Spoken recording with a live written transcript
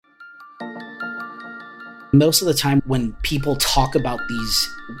Most of the time when people talk about these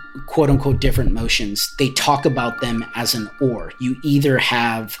quote unquote different motions, they talk about them as an or. You either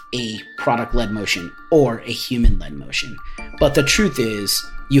have a product-led motion or a human-led motion. But the truth is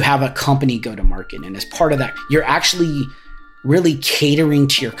you have a company go to market. And as part of that, you're actually really catering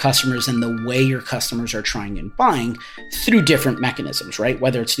to your customers and the way your customers are trying and buying through different mechanisms, right?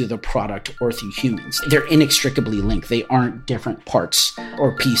 Whether it's through the product or through humans. They're inextricably linked. They aren't different parts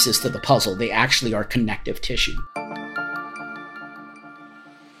or pieces to the puzzle. They actually are connective tissue.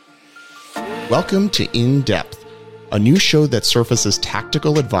 Welcome to In Depth, a new show that surfaces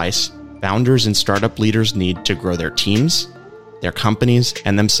tactical advice founders and startup leaders need to grow their teams, their companies,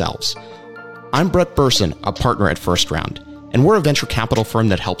 and themselves. I'm Brett Burson, a partner at First Round. And we're a venture capital firm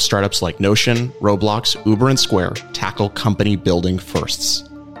that helps startups like Notion, Roblox, Uber, and Square tackle company building firsts.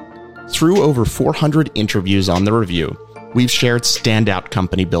 Through over 400 interviews on the review, we've shared standout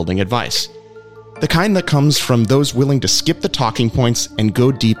company building advice. The kind that comes from those willing to skip the talking points and go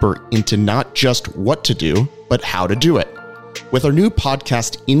deeper into not just what to do, but how to do it. With our new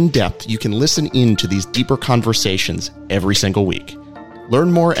podcast, In Depth, you can listen in to these deeper conversations every single week.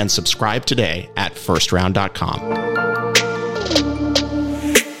 Learn more and subscribe today at firstround.com.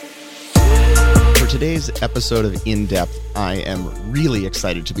 Today's episode of In Depth, I am really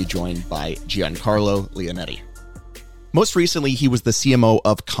excited to be joined by Giancarlo Leonetti. Most recently, he was the CMO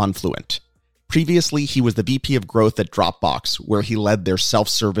of Confluent. Previously, he was the VP of Growth at Dropbox, where he led their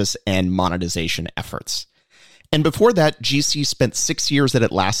self-service and monetization efforts. And before that, GC spent 6 years at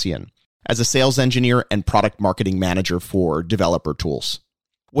Atlassian as a sales engineer and product marketing manager for developer tools.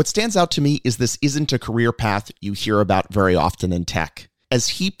 What stands out to me is this isn't a career path you hear about very often in tech. As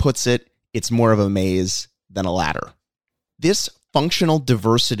he puts it, it's more of a maze than a ladder. This functional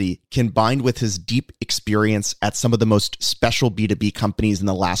diversity, combined with his deep experience at some of the most special B2B companies in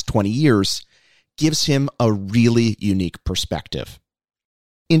the last 20 years, gives him a really unique perspective.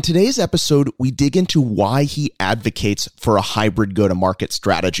 In today's episode, we dig into why he advocates for a hybrid go-to-market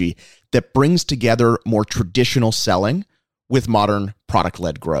strategy that brings together more traditional selling with modern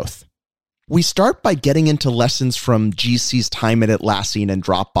product-led growth. We start by getting into lessons from GC's time at Atlassian and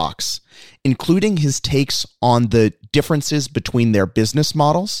Dropbox, including his takes on the differences between their business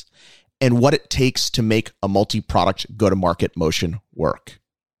models and what it takes to make a multi-product go-to-market motion work.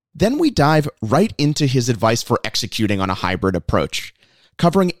 Then we dive right into his advice for executing on a hybrid approach,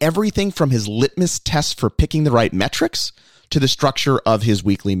 covering everything from his litmus tests for picking the right metrics to the structure of his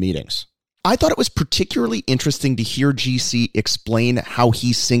weekly meetings. I thought it was particularly interesting to hear GC explain how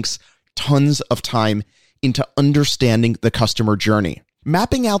he sinks tons of time into understanding the customer journey,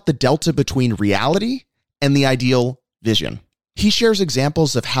 mapping out the delta between reality and the ideal vision. He shares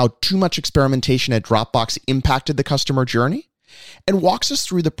examples of how too much experimentation at Dropbox impacted the customer journey and walks us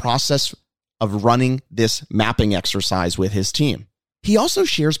through the process of running this mapping exercise with his team. He also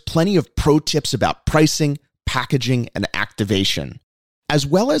shares plenty of pro tips about pricing, packaging, and activation, as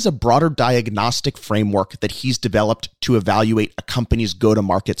well as a broader diagnostic framework that he's developed to evaluate a company's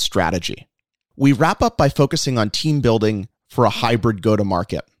go-to-market strategy. We wrap up by focusing on team building for a hybrid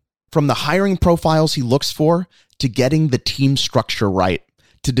go-to-market. From the hiring profiles he looks for, to getting the team structure right,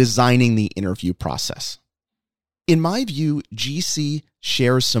 to designing the interview process. In my view, GC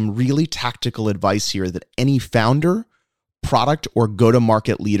shares some really tactical advice here that any founder, product, or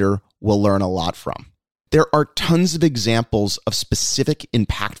go-to-market leader will learn a lot from. There are tons of examples of specific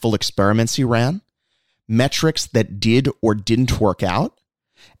impactful experiments he ran, metrics that did or didn't work out,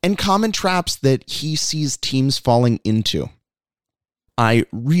 and common traps that he sees teams falling into. I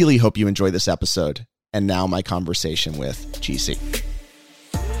really hope you enjoy this episode, and now my conversation with GC.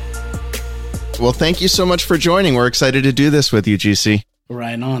 Well, thank you so much for joining. We're excited to do this with you, GC.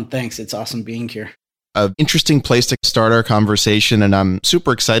 Right on. Thanks. It's awesome being here. An interesting place to start our conversation, and I'm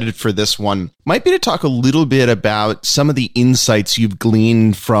super excited for this one, might be to talk a little bit about some of the insights you've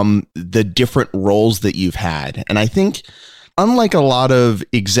gleaned from the different roles that you've had. And I think, unlike a lot of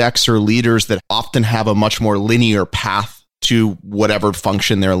execs or leaders that often have a much more linear path to whatever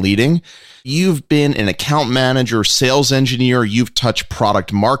function they're leading, you've been an account manager, sales engineer, you've touched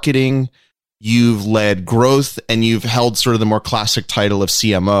product marketing, you've led growth, and you've held sort of the more classic title of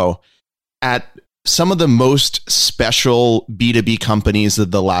CMO at some of the most special B2B companies of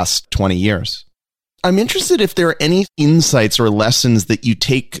the last 20 years. I'm interested if there are any insights or lessons that you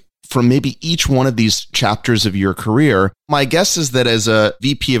take from maybe each one of these chapters of your career. My guess is that as a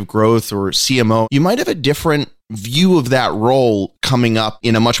VP of growth or CMO, you might have a different view of that role coming up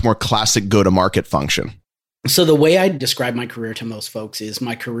in a much more classic go-to-market function. So the way I describe my career to most folks is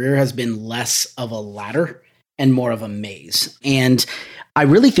my career has been less of a ladder and more of a maze. And I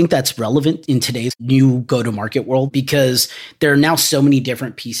really think that's relevant in today's new go-to-market world because there are now so many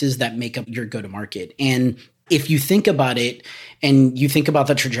different pieces that make up your go-to-market. And if you think about it and you think about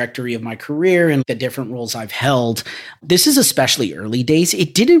the trajectory of my career and the different roles I've held, this is especially early days.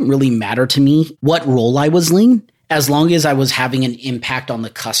 It didn't really matter to me what role I was in, as long as I was having an impact on the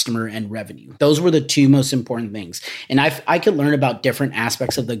customer and revenue. Those were the two most important things. And I could learn about different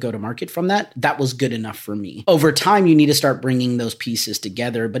aspects of the go-to-market from that. That was good enough for me. Over time, you need to start bringing those pieces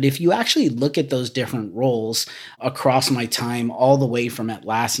together. But if you actually look at those different roles across my time, all the way from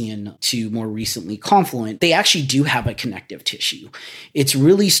Atlassian to more recently Confluent, they actually do have a connective tissue. It's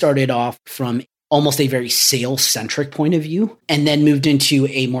really started off from almost a very sales-centric point of view, and then moved into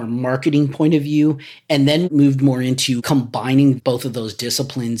a more marketing point of view, and then moved more into combining both of those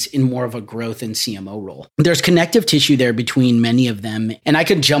disciplines in more of a growth and CMO role. There's connective tissue there between many of them, and I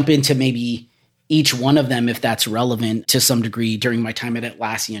could jump into maybe each one of them if that's relevant to some degree during my time at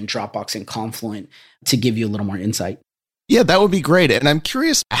Atlassian, Dropbox, and Confluent to give you a little more insight. Yeah, that would be great. And I'm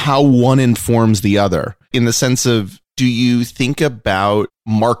curious how one informs the other in the sense of, do you think about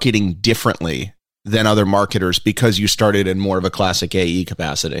marketing differently than other marketers because you started in more of a classic AE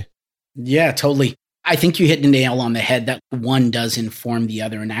capacity? Yeah, totally. I think you hit the nail on the head that one does inform the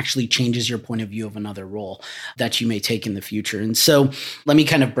other and actually changes your point of view of another role that you may take in the future. And so let me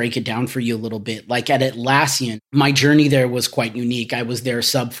kind of break it down for you a little bit. Like at Atlassian, my journey there was quite unique. I was there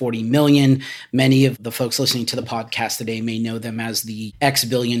sub 40 million. Many of the folks listening to the podcast today may know them as the X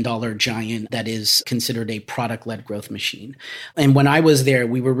billion-dollar giant that is considered a product-led growth machine. And when I was there,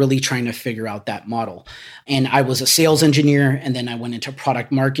 we were really trying to figure out that model. And I was a sales engineer, and then I went into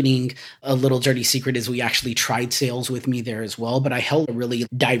product marketing. A little dirty secret is we actually tried sales with me there as well, but I held a really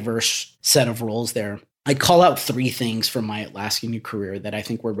diverse set of roles there. I'd call out three things from my Atlassian career that I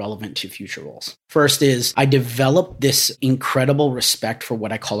think were relevant to future roles. First is I developed this incredible respect for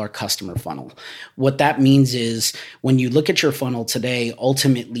what I call our customer funnel. What that means is when you look at your funnel today,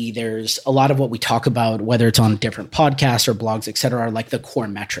 ultimately there's a lot of what we talk about, whether it's on different podcasts or blogs, et cetera, are like the core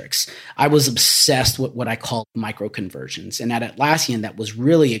metrics. I was obsessed with what I call micro conversions. And at Atlassian, that was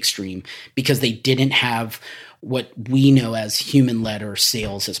really extreme because they didn't have what we know as human-led or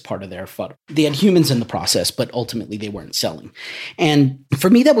sales as part of their funnel. They had humans in the process, but ultimately they weren't selling. And for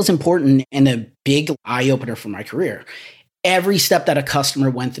me, that was important and a big eye-opener for my career. Every step that a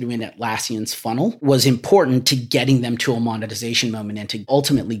customer went through in Atlassian's funnel was important to getting them to a monetization moment and to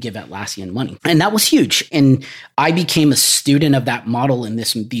ultimately give Atlassian money. And that was huge. And I became a student of that model in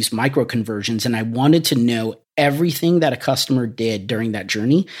these micro conversions. And I wanted to know everything that a customer did during that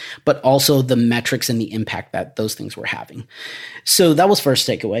journey, but also the metrics and the impact that those things were having. So that was first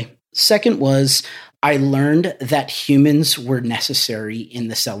takeaway. Second was I learned that humans were necessary in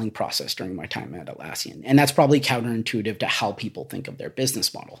the selling process during my time at Atlassian. And that's probably counterintuitive to how people think of their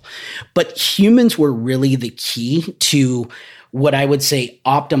business model. But humans were really the key to what I would say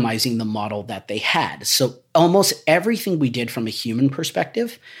optimizing the model that they had. So almost everything we did from a human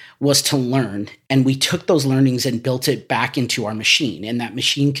perspective was to learn, and we took those learnings and built it back into our machine. And that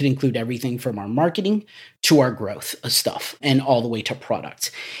machine could include everything from our marketing to our growth of stuff and all the way to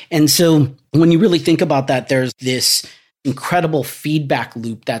product. And so when you really think about that, there's this incredible feedback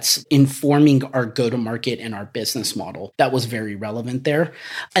loop that's informing our go-to-market and our business model that was very relevant there.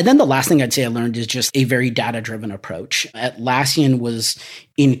 And then the last thing I'd say I learned is just a very data-driven approach. Atlassian was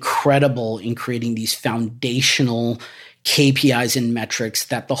incredible in creating these foundational KPIs and metrics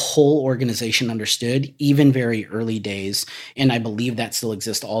that the whole organization understood, even very early days. And I believe that still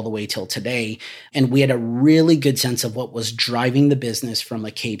exists all the way till today. And we had a really good sense of what was driving the business from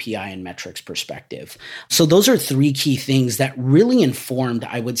a KPI and metrics perspective. So those are three key things that really informed,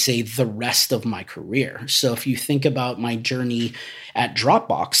 I would say, the rest of my career. So if you think about my journey at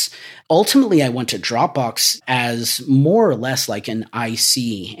Dropbox, ultimately I went to Dropbox as more or less like an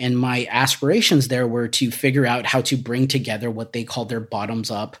IC. And my aspirations there were to figure out how to bring together what they call their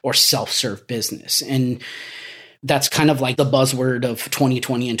bottoms up or self-serve business. And that's kind of like the buzzword of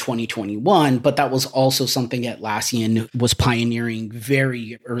 2020 and 2021, but that was also something Atlassian was pioneering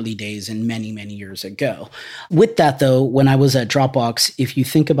very early days and many, many years ago. With that though, when I was at Dropbox, if you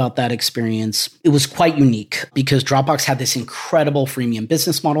think about that experience, it was quite unique because Dropbox had this incredible freemium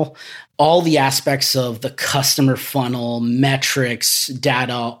business model. All the aspects of the customer funnel, metrics,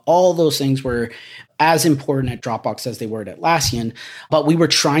 data, all those things were as important at Dropbox as they were at Atlassian, but we were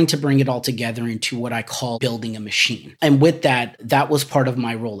trying to bring it all together into what I call building a machine. And with that, that was part of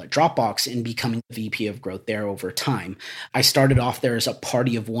my role at Dropbox in becoming the VP of growth there over time. I started off there as a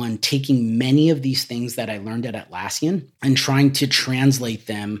party of one, taking many of these things that I learned at Atlassian and trying to translate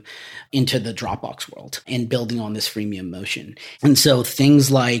them into the Dropbox world and building on this freemium motion. And so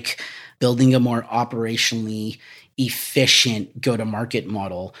things like building a more operationally efficient go-to-market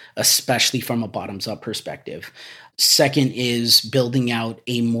model, especially from a bottoms-up perspective. Second is building out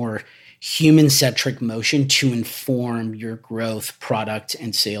a more human-centric motion to inform your growth, product,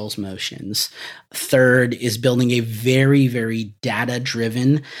 and sales motions. Third is building a very, very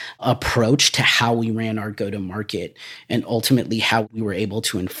data-driven approach to how we ran our go-to-market and ultimately how we were able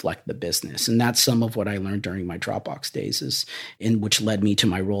to inflect the business. And that's some of what I learned during my Dropbox days, which led me to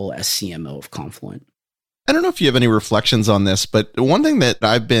my role as CMO of Confluent. I don't know if you have any reflections on this, but one thing that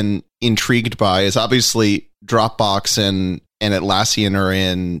I've been intrigued by is obviously Dropbox and Atlassian are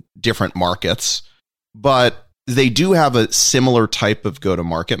in different markets, but they do have a similar type of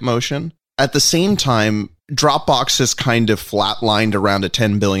go-to-market motion. At the same time, Dropbox is kind of flatlined around a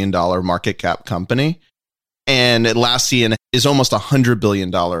 $10 billion market cap company, and Atlassian is almost a $100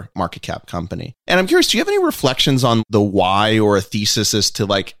 billion market cap company. And I'm curious, do you have any reflections on the why or a thesis as to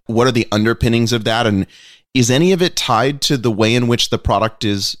like, what are the underpinnings of that? And is any of it tied to the way in which the product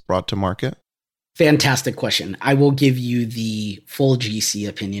is brought to market? Fantastic question. I will give you the full GC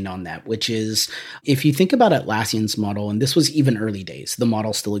opinion on that, which is if you think about Atlassian's model, and this was even early days, the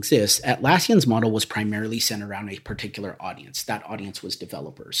model still exists. Atlassian's model was primarily centered around a particular audience. That audience was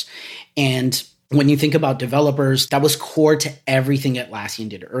developers. And when you think about developers, that was core to everything Atlassian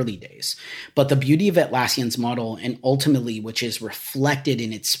did early days. But the beauty of Atlassian's model, and ultimately, which is reflected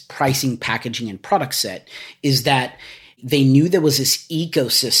in its pricing, packaging, and product set, is that they knew there was this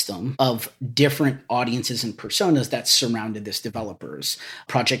ecosystem of different audiences and personas that surrounded this developers,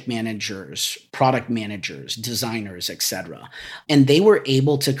 project managers, product managers, designers, etc. And they were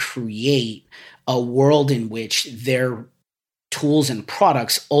able to create a world in which their tools and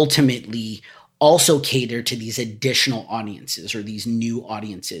products ultimately also cater to these additional audiences or these new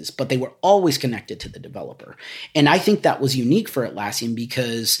audiences, but they were always connected to the developer. And I think that was unique for Atlassian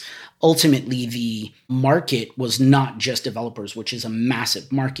because ultimately the market was not just developers, which is a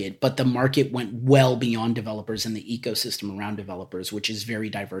massive market, but the market went well beyond developers and the ecosystem around developers, which is very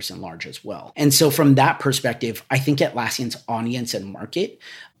diverse and large as well. And so from that perspective, I think Atlassian's audience and market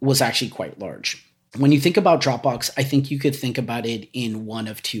was actually quite large. When you think about Dropbox, I think you could think about it in one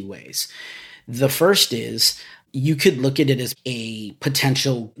of two ways. The first is you could look at it as a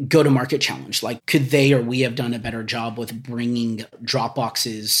potential go-to-market challenge. Like, could they or we have done a better job with bringing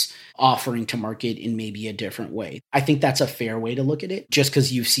Dropbox's offering to market in maybe a different way? I think that's a fair way to look at it, just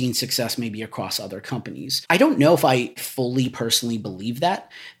because you've seen success maybe across other companies. I don't know if I fully personally believe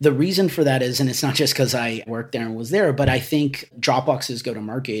that. The reason for that is, and it's not just because I worked there and was there, but I think Dropbox's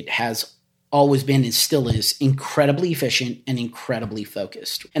go-to-market has always been and still is incredibly efficient and incredibly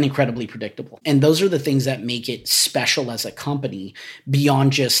focused and incredibly predictable. And those are the things that make it special as a company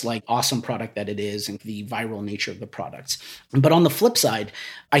beyond just like awesome product that it is and the viral nature of the products. But on the flip side,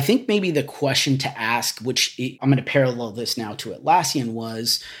 I think maybe the question to ask, which I'm going to parallel this now to Atlassian,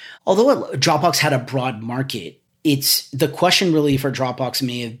 was although Dropbox had a broad market, it's the question really for Dropbox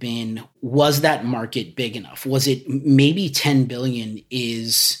may have been, was that market big enough? Was it maybe 10 billion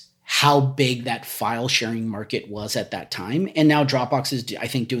is how big that file sharing market was at that time. And now Dropbox is, I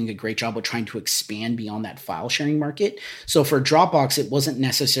think, doing a great job of trying to expand beyond that file sharing market. So for Dropbox, it wasn't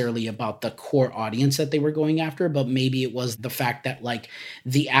necessarily about the core audience that they were going after, but maybe it was the fact that like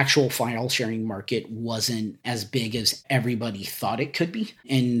the actual file sharing market wasn't as big as everybody thought it could be.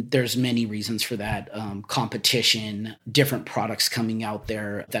 And there's many reasons for that. Competition, different products coming out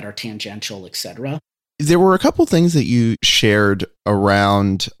there that are tangential, et cetera. There were a couple things that you shared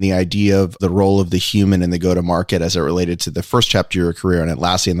around the idea of the role of the human in the go-to-market as it related to the first chapter of your career in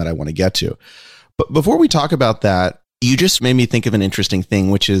Atlassian that I want to get to. But before we talk about that, you just made me think of an interesting thing,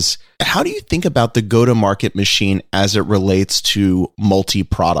 which is how do you think about the go-to-market machine as it relates to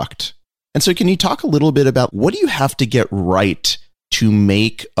multi-product? And so can you talk a little bit about what do you have to get right to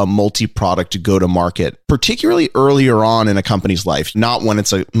make a multi-product go-to-market, particularly earlier on in a company's life, not when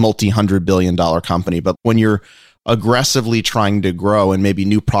it's a multi-$100 billion company, but when you're aggressively trying to grow and maybe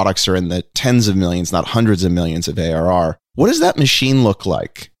new products are in the tens of millions, not hundreds of millions of ARR. What does that machine look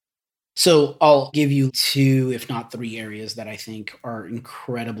like? So I'll give you two, if not three areas that I think are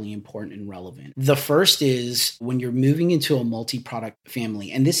incredibly important and relevant. The first is when you're moving into a multi-product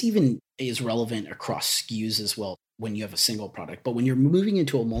family, and this even is relevant across SKUs as well. when you have a single product. But when you're moving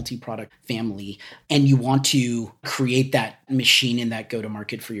into a multi-product family and you want to create that machine and that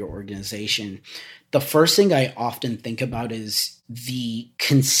go-to-market for your organization, the first thing I often think about is the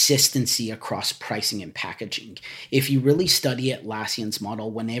consistency across pricing and packaging. If you really study Atlassian's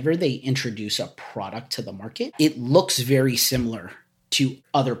model, whenever they introduce a product to the market, it looks very similar to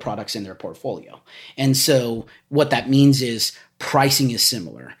other products in their portfolio. And so what that means is pricing is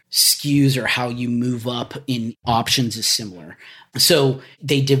similar. SKUs or how you move up in options is similar. So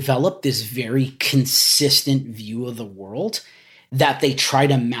they develop this very consistent view of the world that they try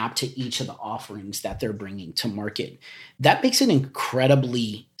to map to each of the offerings that they're bringing to market. That makes it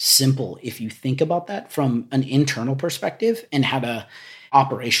incredibly simple if you think about that from an internal perspective and how to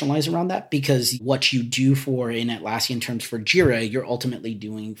operationalize around that, because what you do for in Atlassian terms for Jira, you're ultimately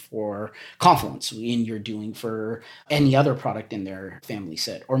doing for Confluence, and you're doing for any other product in their family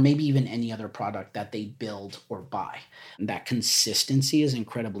set, or maybe even any other product that they build or buy. And that consistency is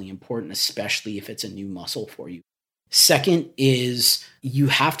incredibly important, especially if it's a new muscle for you. Second is you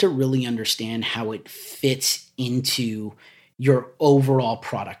have to really understand how it fits into your overall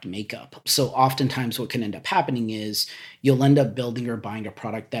product makeup. So oftentimes what can end up happening is you'll end up building or buying a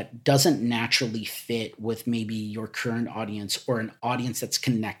product that doesn't naturally fit with maybe your current audience or an audience that's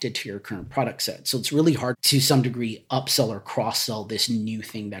connected to your current product set. So it's really hard to some degree upsell or cross-sell this new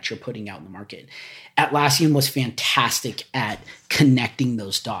thing that you're putting out in the market. Atlassian was fantastic at connecting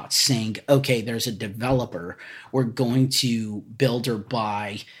those dots, saying, okay, there's a developer, we're going to build or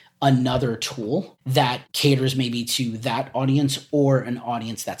buy another tool that caters maybe to that audience or an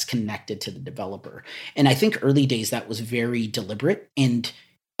audience that's connected to the developer. And I think early days that was very deliberate. And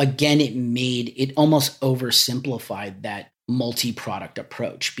again, it almost oversimplified that multi-product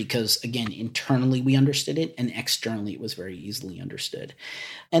approach because, again, internally we understood it and externally it was very easily understood.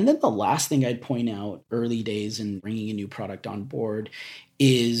 And then the last thing I'd point out early days in bringing a new product on board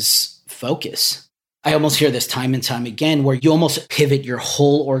is focus. I almost hear this time and time again where you almost pivot your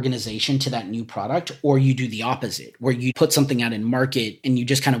whole organization to that new product, or you do the opposite, where you put something out in market and you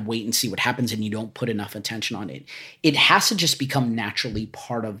just kind of wait and see what happens and you don't put enough attention on it. It has to just become naturally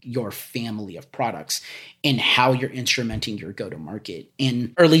part of your family of products and how you're instrumenting your go-to-market.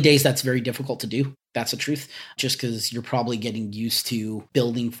 In early days, that's very difficult to do. That's the truth, just because you're probably getting used to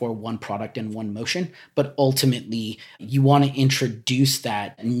building for one product in one motion. But ultimately, you want to introduce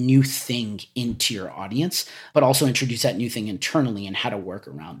that new thing into your audience, but also introduce that new thing internally and how to work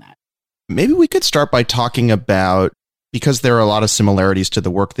around that. Maybe we could start by talking about, because there are a lot of similarities to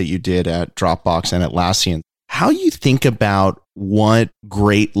the work that you did at Dropbox and Atlassian, how you think about what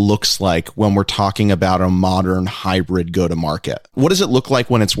great looks like when we're talking about a modern hybrid go-to-market. What does it look like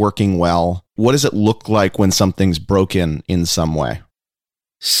when it's working well? What does it look like when something's broken in some way?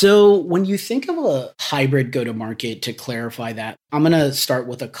 So when you think of a hybrid go-to-market, to clarify that, I'm going to start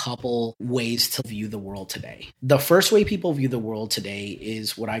with a couple ways to view the world today. The first way people view the world today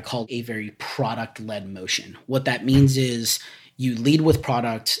is what I call a very product-led motion. What that means is you lead with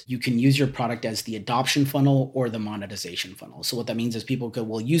product. You can use your product as the adoption funnel or the monetization funnel. So what that means is people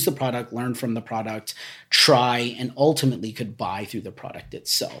will use the product, learn from the product, try, and ultimately could buy through the product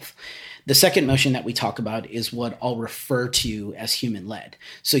itself. The second motion that we talk about is what I'll refer to as human-led.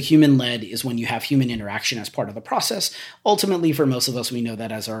 So human-led is when you have human interaction as part of the process. Ultimately, for most of us, we know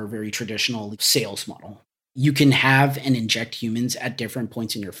that as our very traditional sales model. You can have and inject humans at different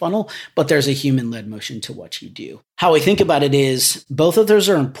points in your funnel, but there's a human-led motion to what you do. How I think about it is both of those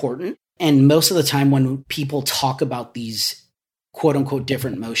are important. And most of the time when people talk about these quote unquote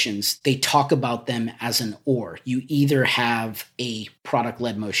different motions, they talk about them as an or. You either have a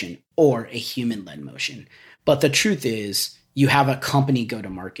product-led motion or a human-led motion. But the truth is you have a company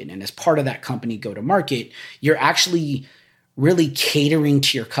go-to-market. And as part of that company go-to-market, you're actually really catering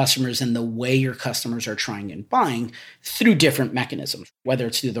to your customers and the way your customers are trying and buying through different mechanisms, whether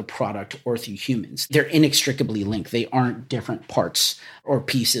it's through the product or through humans. They're inextricably linked. They aren't different parts or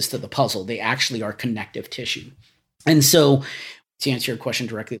pieces to the puzzle. They actually are connective tissue. And so to answer your question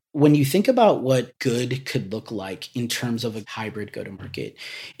directly, when you think about what good could look like in terms of a hybrid go-to-market,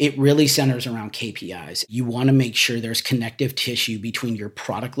 it really centers around KPIs. You want to make sure there's connective tissue between your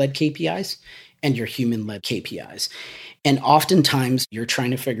product-led KPIs and your human-led KPIs. And oftentimes you're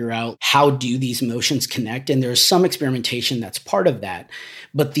trying to figure out how do these motions connect. And there's some experimentation that's part of that.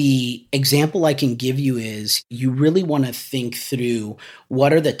 But the example I can give you is you really want to think through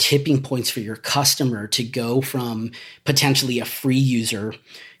what are the tipping points for your customer to go from potentially a free user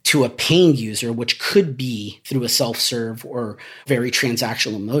to a paying user, which could be through a self-serve or very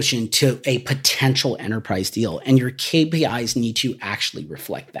transactional motion, to a potential enterprise deal. And your KPIs need to actually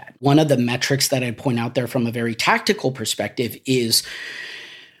reflect that. One of the metrics that I'd point out there from a very tactical perspective is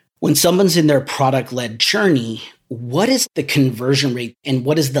when someone's in their product-led journey, what is the conversion rate and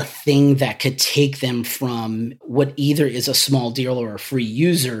what is the thing that could take them from what either is a small deal or a free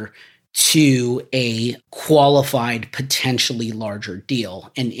user to a qualified, potentially larger deal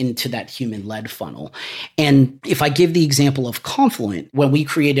and into that human-led funnel. And if I give the example of Confluent, when we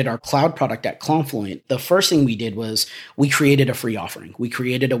created our cloud product at Confluent, the first thing we did was we created a free offering. We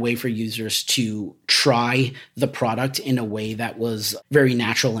created a way for users to try the product in a way that was very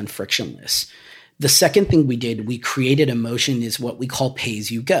natural and frictionless. The second thing we did, we created a motion is what we call pay as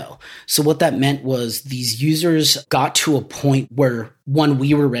you go. So what that meant was these users got to a point where, one,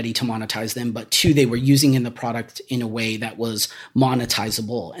 we were ready to monetize them, but two, they were using in the product in a way that was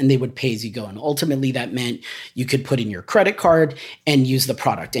monetizable and they would pay as you go. And ultimately that meant you could put in your credit card and use the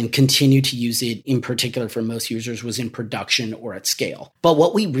product and continue to use it, in particular for most users, was in production or at scale. But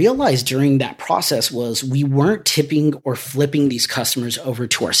what we realized during that process was we weren't tipping or flipping these customers over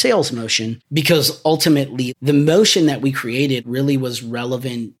to our sales motion, because ultimately the motion that we created really was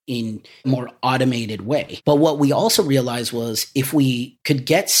relevant in a more automated way. But what we also realized was if we could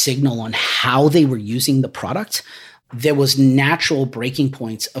get signal on how they were using the product, there was natural breaking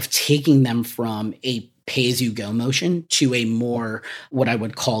points of taking them from a pay-as-you-go motion to a more what I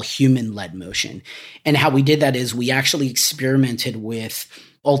would call human-led motion. And how we did that is we actually experimented with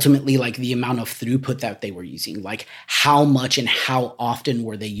ultimately like the amount of throughput that they were using, like how much and how often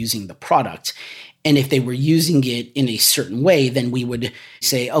were they using the product. And if they were using it in a certain way, then we would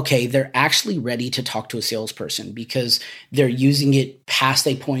say, okay, they're actually ready to talk to a salesperson because they're using it past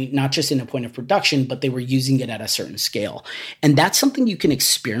a point, not just in a point of production, but they were using it at a certain scale. And that's something you can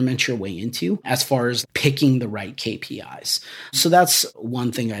experiment your way into as far as picking the right KPIs. So that's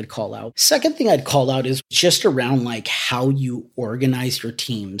one thing I'd call out. Second thing I'd call out is just around like how you organize your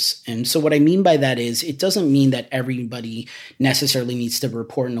teams. And so what I mean by that is it doesn't mean that everybody necessarily needs to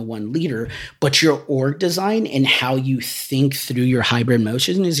report into one leader, but your org design and how you think through your hybrid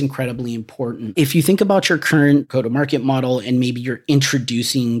motion is incredibly important. If you think about your current go-to-market model and maybe you're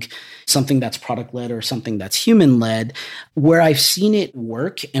introducing something that's product-led or something that's human-led, where I've seen it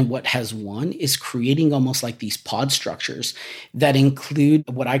work and what has won is creating almost like these pod structures that include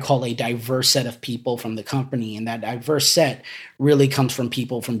what I call a diverse set of people from the company. And that diverse set really comes from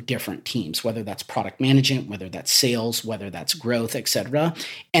people from different teams, whether that's product management, whether that's sales, whether that's growth, et cetera.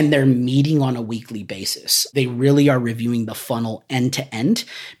 And they're meeting on a weekly basis. They really are reviewing the funnel end to end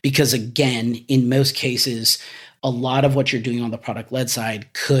because, again, in most cases, a lot of what you're doing on the product-led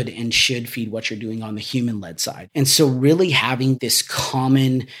side could and should feed what you're doing on the human-led side. And so really having this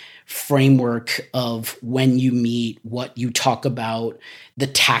common framework of when you meet, what you talk about, the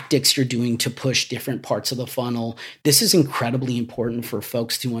tactics you're doing to push different parts of the funnel. This is incredibly important for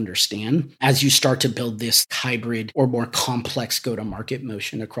folks to understand as you start to build this hybrid or more complex go-to-market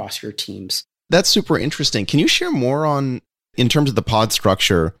motion across your teams. That's super interesting. Can you share more on, in terms of the pod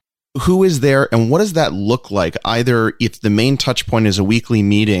structure, who is there and what does that look like? Either if the main touch point is a weekly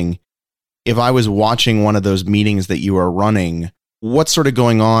meeting, if I was watching one of those meetings that you are running, what's sort of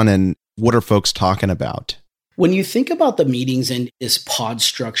going on and what are folks talking about? When you think about the meetings and this pod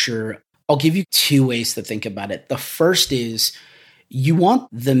structure, I'll give you two ways to think about it. The first is you want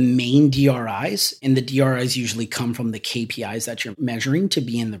the main DRIs, and the DRIs usually come from the KPIs that you're measuring, to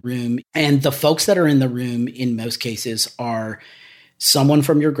be in the room. And the folks that are in the room in most cases are someone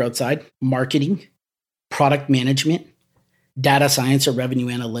from your growth side, marketing, product management, data science or revenue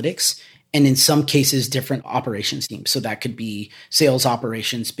analytics, and in some cases, different operations teams. So that could be sales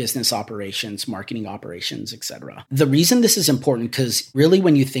operations, business operations, marketing operations, et cetera. The reason this is important, because really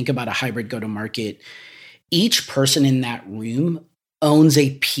when you think about a hybrid go-to-market, each person in that room owns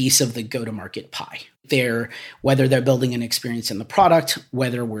a piece of the go-to-market pie. Whether they're building an experience in the product,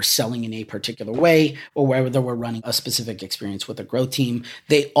 whether we're selling in a particular way, or whether we're running a specific experience with a growth team,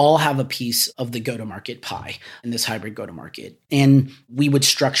 they all have a piece of the go-to-market pie in this hybrid go-to-market. And we would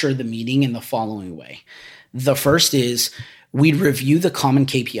structure the meeting in the following way. The first is we'd review the common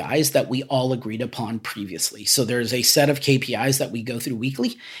KPIs that we all agreed upon previously. So there's a set of KPIs that we go through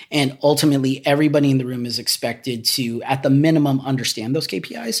weekly, and ultimately everybody in the room is expected to, at the minimum, understand those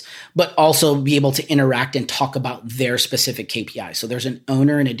KPIs, but also be able to interact and talk about their specific KPIs. So there's an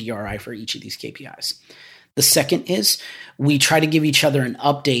owner and a DRI for each of these KPIs. The second is we try to give each other an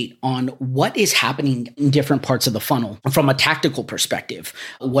update on what is happening in different parts of the funnel from a tactical perspective.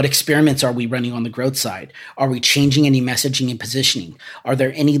 What experiments are we running on the growth side? Are we changing any messaging and positioning? Are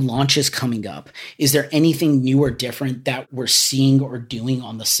there any launches coming up? Is there anything new or different that we're seeing or doing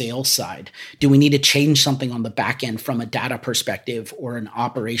on the sales side? Do we need to change something on the back end from a data perspective or an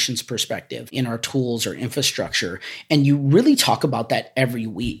operations perspective in our tools or infrastructure? And you really talk about that every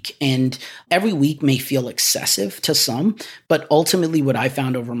week. And every week may feel excessive to some, but ultimately what I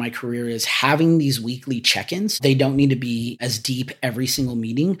found over my career is having these weekly check-ins, they don't need to be as deep every single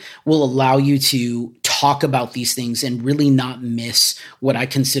meeting, will allow you to talk about these things and really not miss what I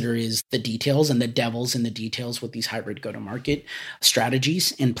consider is the details and the devil's in the details with these hybrid go-to-market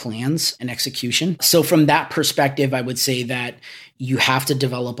strategies and plans and execution. So from that perspective, I would say that you have to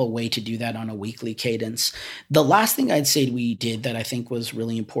develop a way to do that on a weekly cadence. The last thing I'd say we did that I think was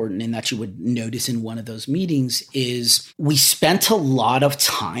really important and that you would notice in one of those meetings is we spent a lot of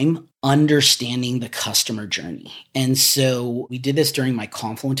time understanding the customer journey. And so we did this during my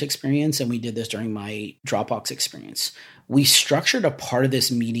Confluent experience and we did this during my Dropbox experience. We structured a part of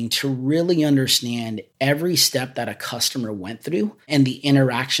this meeting to really understand every step that a customer went through and the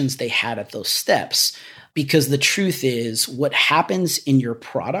interactions they had at those steps. Because the truth is, what happens in your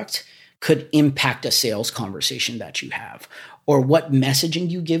product could impact a sales conversation that you have, or what messaging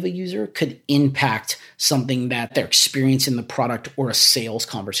you give a user could impact something that they're experiencing in the product or a sales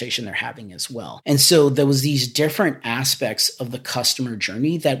conversation they're having as well. And so there was these different aspects of the customer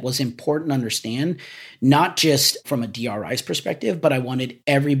journey that was important to understand, not just from a DRI's perspective, but I wanted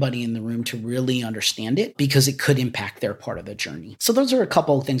everybody in the room to really understand it because it could impact their part of the journey. So those are a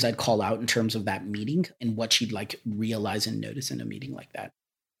couple of things I'd call out in terms of that meeting and what you'd like realize and notice in a meeting like that.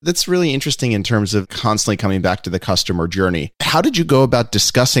 That's really interesting in terms of constantly coming back to the customer journey. How did you go about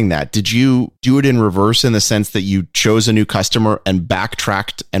discussing that? Did you do it in reverse in the sense that you chose a new customer and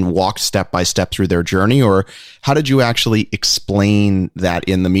backtracked and walked step by step through their journey? Or how did you actually explain that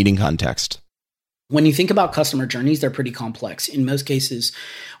in the meeting context? When you think about customer journeys, they're pretty complex. In most cases,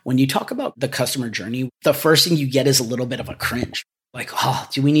 when you talk about the customer journey, the first thing you get is a little bit of a cringe. Like,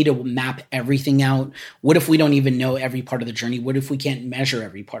 do we need to map everything out? What if we don't even know every part of the journey? What if we can't measure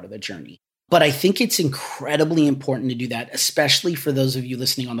every part of the journey? But I think it's incredibly important to do that, especially for those of you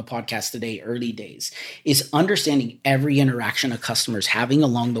listening on the podcast today, early days, is understanding every interaction a customer is having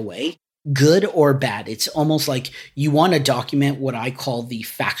along the way, good or bad. It's almost like you want to document what I call the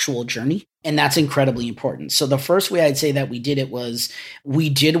factual journey. And that's incredibly important. So the first way I'd say that we did it was we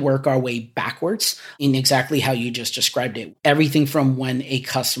did work our way backwards in exactly how you just described it. Everything from when a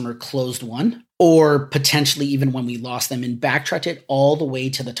customer closed one or potentially even when we lost them and backtracked it all the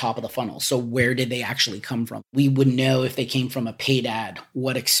way to the top of the funnel. So where did they actually come from? We would know if they came from a paid ad,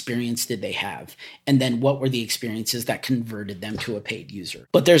 what experience did they have? And then what were the experiences that converted them to a paid user?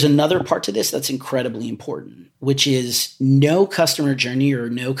 But there's another part to this that's incredibly important, which is no customer journey or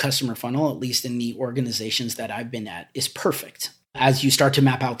no customer funnel, at least in the organizations that I've been at, is perfect. As you start to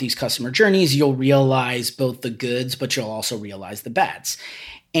map out these customer journeys, you'll realize both the goods, but you'll also realize the bads.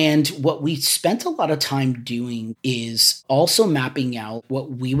 And what we spent a lot of time doing is also mapping out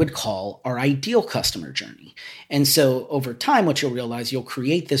what we would call our ideal customer journey. And so over time, what you'll realize, you'll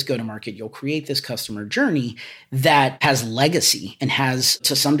create this go-to-market, you'll create this customer journey that has legacy and has,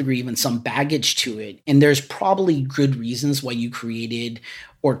 to some degree, even some baggage to it. And there's probably good reasons why you created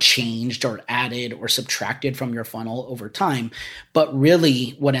or changed or added or subtracted from your funnel over time. But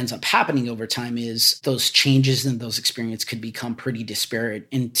really what ends up happening over time is those changes and those experiences could become pretty disparate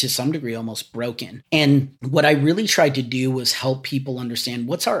and to some degree almost broken. And what I really tried to do was help people understand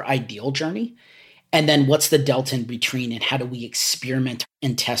what's our ideal journey and then what's the delta in between and how do we experiment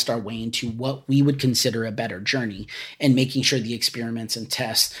and test our way into what we would consider a better journey and making sure the experiments and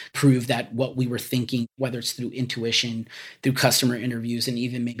tests prove that what we were thinking, whether it's through intuition, through customer interviews, and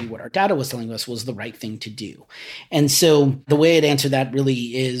even maybe what our data was telling us was the right thing to do. And so the way I'd answer that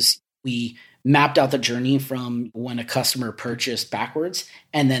really is we mapped out the journey from when a customer purchased backwards.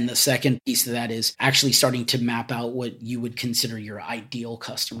 And then the second piece of that is actually starting to map out what you would consider your ideal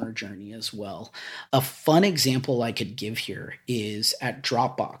customer journey as well. A fun example I could give here is at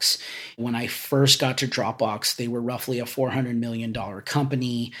Dropbox. When I first got to Dropbox, they were roughly a $400 million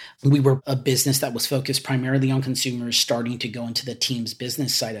company. We were a business that was focused primarily on consumers, starting to go into the Teams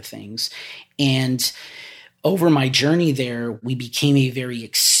business side of things. And over my journey there, we became a very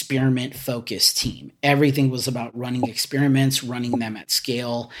experienced experiment focused team. Everything was about running experiments, running them at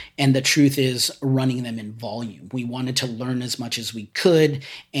scale. And the truth is running them in volume. We wanted to learn as much as we could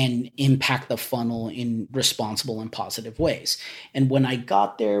and impact the funnel in responsible and positive ways. And when I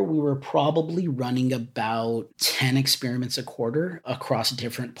got there, we were probably running about 10 experiments a quarter across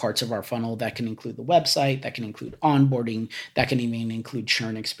different parts of our funnel. That can include the website, that can include onboarding, that can even include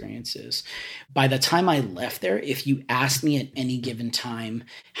churn experiences. By the time I left there, if you asked me at any given time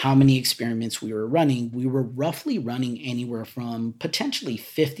how many experiments we were roughly running anywhere from potentially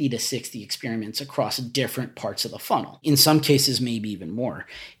 50 to 60 experiments across different parts of the funnel. In some cases, maybe even more.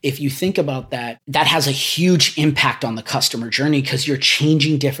 If you think about that, that has a huge impact on the customer journey because you're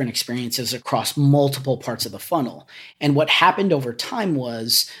changing different experiences across multiple parts of the funnel. And what happened over time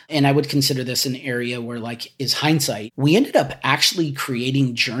was, and I would consider this an area where is hindsight, we ended up actually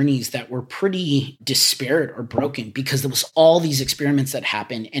creating journeys that were pretty disparate or broken because there was all these experiments that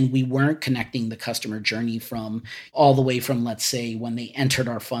happened and we weren't connecting the customer journey from all the way from, let's say, when they entered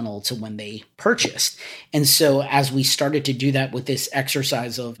our funnel to when they purchased. And so as we started to do that with this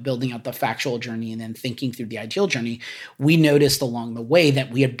exercise of building out the factual journey and then thinking through the ideal journey, we noticed along the way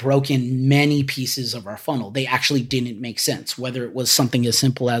that we had broken many pieces of our funnel. They actually didn't make sense, whether it was something as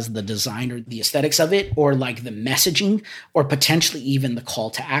simple as the design or the aesthetics of it, or like the messaging, or potentially even the call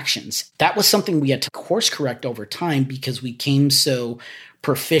to actions. That was something we had to course correct over time because we came so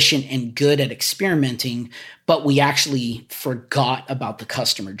proficient and good at experimenting, but we actually forgot about the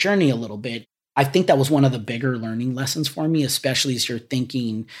customer journey a little bit. I think that was one of the bigger learning lessons for me, especially as you're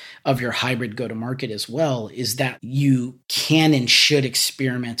thinking of your hybrid go-to-market as well, is that you can and should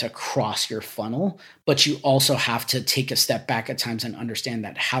experiment across your funnel, but you also have to take a step back at times and understand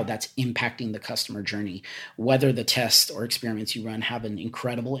that how that's impacting the customer journey, whether the tests or experiments you run have an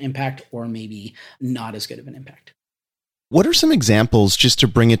incredible impact or maybe not as good of an impact. What are some examples, just to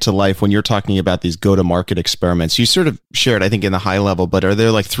bring it to life, when you're talking about these go-to-market experiments? You sort of shared, I think, in the high level, but are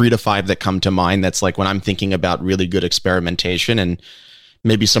there 3 to 5 that come to mind that's when I'm thinking about really good experimentation and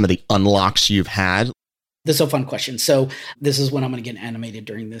maybe some of the unlocks you've had? This is a fun question. So this is when I'm going to get animated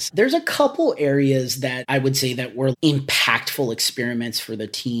during this. There's a couple areas that I would say that were impactful experiments for the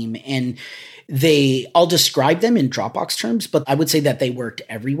team. And I'll describe them in Dropbox terms, but I would say that they worked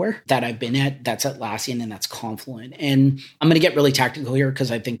everywhere that I've been at. That's Atlassian and that's Confluent. And I'm going to get really tactical here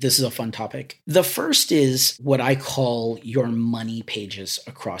because I think this is a fun topic. The first is what I call your money pages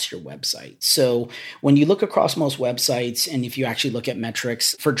across your website. So when you look across most websites, and if you actually look at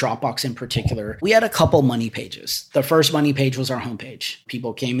metrics for Dropbox in particular, we had a couple money pages. The first money page was our homepage.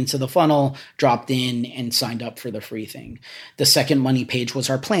 People came into the funnel, dropped in, and signed up for the free thing. The second money page was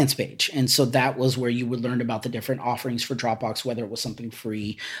our plans page. And so that was where you would learn about the different offerings for Dropbox, whether it was something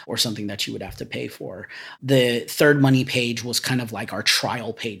free or something that you would have to pay for. The third money page was kind of like our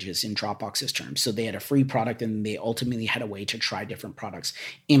trial pages in Dropbox's terms. So they had a free product and they ultimately had a way to try different products,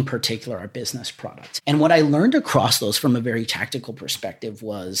 in particular our business products. And what I learned across those from a very tactical perspective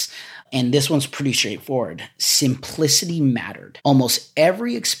was, and this one's pretty straightforward, simplicity mattered. Almost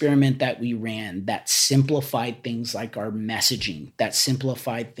every experiment that we ran that simplified things like our messaging, that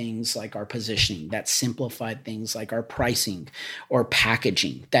simplified things like our positioning, that simplified things like our pricing or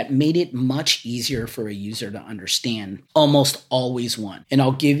packaging, that made it much easier for a user to understand, almost always won. And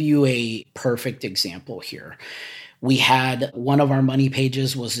I'll give you a perfect example here. We had one of our money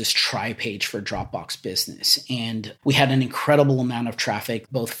pages was this try page for Dropbox Business. And we had an incredible amount of traffic,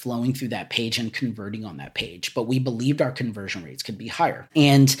 both flowing through that page and converting on that page. But we believed our conversion rates could be higher.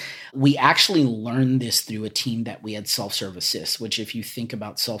 And we actually learned this through a team that we had Self-Serve Assist, which if you think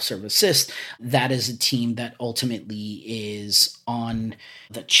about Self-Serve Assist, that is a team that ultimately is on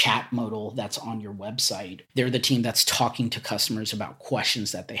the chat modal that's on your website. They're the team that's talking to customers about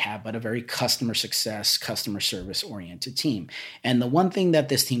questions that they have, but a very customer success, customer service oriented team. And the one thing that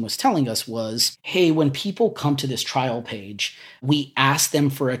this team was telling us was, hey, when people come to this trial page, we ask them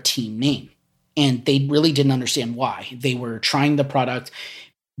for a team name. And they really didn't understand why. They were trying the product.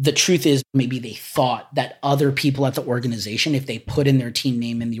 The truth is, maybe they thought that other people at the organization, if they put in their team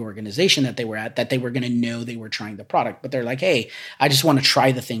name in the organization that they were at, that they were going to know they were trying the product. But they're like, hey, I just want to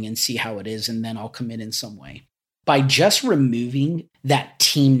try the thing and see how it is, and then I'll commit in some way. By just removing that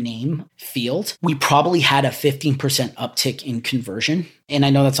team name field, we probably had a 15% uptick in conversion. And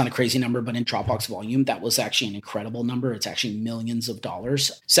I know that's not a crazy number, but in Dropbox volume, that was actually an incredible number. It's actually millions of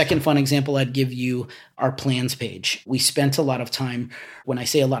dollars. Second fun example, I'd give you our plans page. We spent a lot of time. When I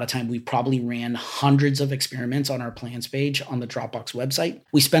say a lot of time, we probably ran hundreds of experiments on our plans page on the Dropbox website.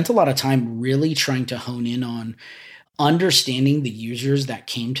 We spent a lot of time really trying to hone in on understanding the users that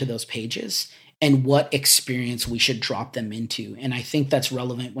came to those pages and what experience we should drop them into. And I think that's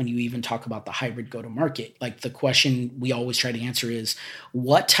relevant when you even talk about the hybrid go-to-market. Like the question we always try to answer is,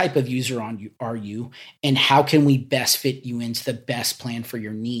 what type of user are you, and how can we best fit you into the best plan for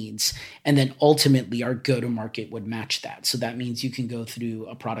your needs? And then ultimately our go-to-market would match that. So that means you can go through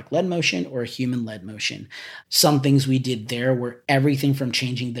a product-led motion or a human-led motion. Some things we did there were everything from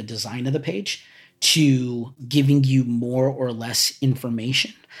changing the design of the page to giving you more or less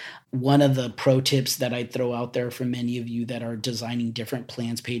information. One of the pro tips that I throw out there for many of you that are designing different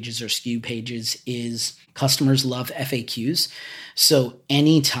plans pages or SKU pages is customers love FAQs. So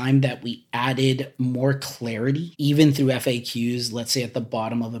anytime that we added more clarity, even through FAQs, let's say at the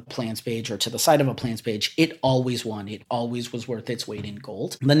bottom of a plans page or to the side of a plans page, it always won. It always was worth its weight in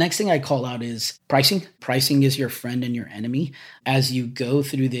gold. The next thing I call out is pricing. Pricing is your friend and your enemy. As you go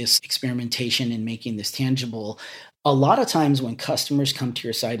through this experimentation and making this tangible, a lot of times when customers come to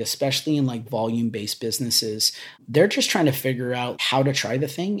your site, especially in like volume-based businesses, they're just trying to figure out how to try the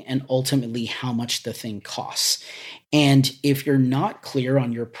thing and ultimately how much the thing costs. And if you're not clear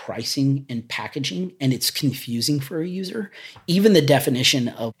on your pricing and packaging and it's confusing for a user, even the definition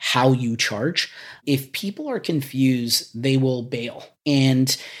of how you charge, if people are confused, they will bail.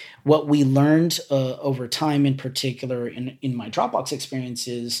 And what we learned over time, in particular in my Dropbox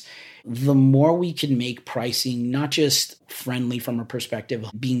experiences, the more we can make pricing not just friendly from a perspective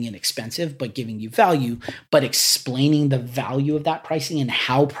of being inexpensive, but giving you value, but explaining the value of that pricing and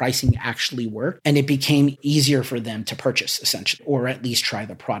how pricing actually worked. And it became easier for them to purchase, essentially, or at least try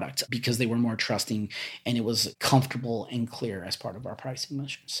the product because they were more trusting and it was comfortable and clear as part of our pricing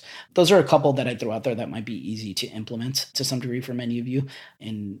motions. Those are a couple that I throw out there that might be easy to implement to some degree for many of you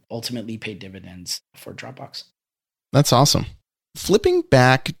and ultimately pay dividends for Dropbox. That's awesome. Flipping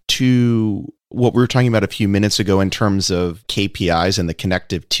back to what we were talking about a few minutes ago in terms of KPIs and the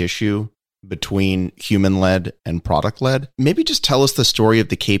connective tissue between human-led and product-led, maybe just tell us the story of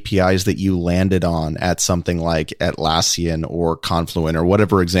the KPIs that you landed on at something like Atlassian or Confluent or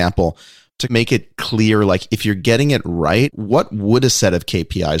whatever example to make it clear, like if you're getting it right, what would a set of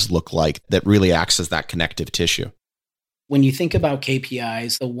KPIs look like that really acts as that connective tissue? When you think about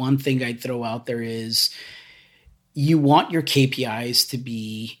KPIs, the one thing I'd throw out there is you want your KPIs to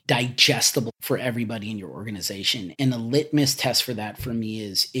be digestible for everybody in your organization. And a litmus test for that for me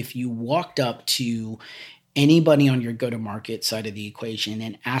is if you walked up to anybody on your go-to-market side of the equation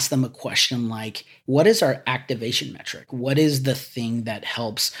and ask them a question like, what is our activation metric? What is the thing that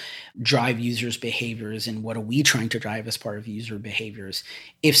helps drive users' behaviors? And what are we trying to drive as part of user behaviors?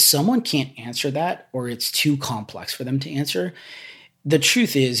 If someone can't answer that, or it's too complex for them to answer, the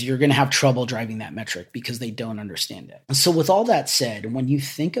truth is you're going to have trouble driving that metric because they don't understand it. And so with all that said, when you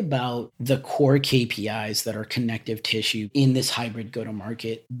think about the core KPIs that are connective tissue in this hybrid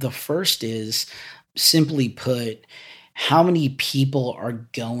go-to-market, the first is, simply put, how many people are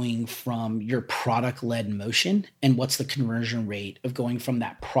going from your product-led motion and what's the conversion rate of going from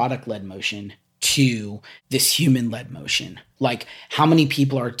that product-led motion to this human-led motion? Like how many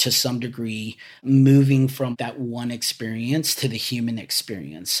people are to some degree moving from that one experience to the human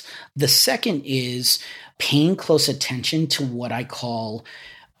experience? The second is paying close attention to what I call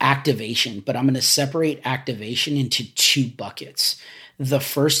activation, but I'm going to separate activation into two buckets. The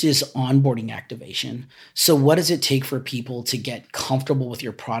first is onboarding activation. So what does it take for people to get comfortable with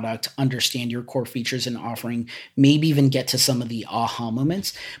your product, understand your core features and offering, maybe even get to some of the aha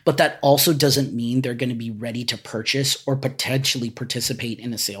moments? But that also doesn't mean they're going to be ready to purchase or potentially participate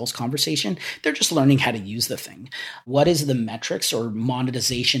in a sales conversation. They're just learning how to use the thing. What is the metrics or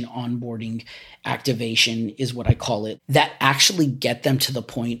monetization onboarding activation is what I call it, that actually get them to the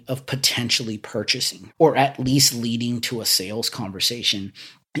point of potentially purchasing or at least leading to a sales conversation?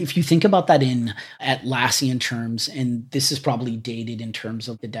 If you think about that in Atlassian terms, and this is probably dated in terms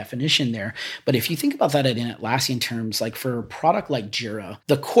of the definition there, but if you think about that in Atlassian terms, like for a product like Jira,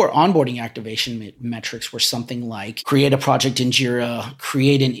 the core onboarding activation metrics were something like create a project in Jira,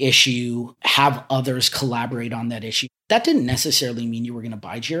 create an issue, have others collaborate on that issue. That didn't necessarily mean you were going to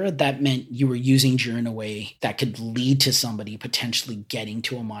buy Jira. That meant you were using Jira in a way that could lead to somebody potentially getting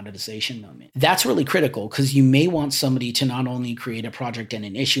to a monetization moment. That's really critical because you may want somebody to not only create a project and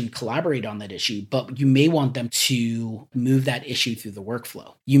an issue and collaborate on that issue, but you may want them to move that issue through the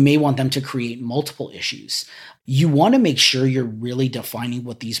workflow. You may want them to create multiple issues. You want to make sure you're really defining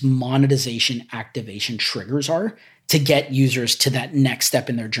what these monetization activation triggers are to get users to that next step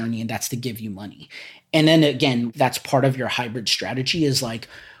in their journey, and that's to give you money. And then again, that's part of your hybrid strategy is like,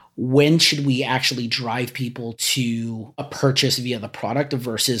 when should we actually drive people to a purchase via the product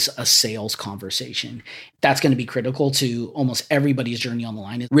versus a sales conversation? That's going to be critical to almost everybody's journey on the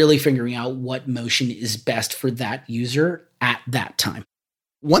line, is really figuring out what motion is best for that user at that time.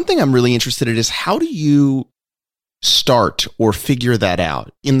 One thing I'm really interested in is, how do you start or figure that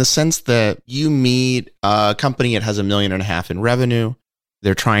out, in the sense that you meet a company that has $1.5 million in revenue.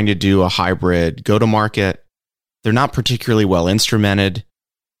 They're trying to do a hybrid go-to-market. They're not particularly well instrumented.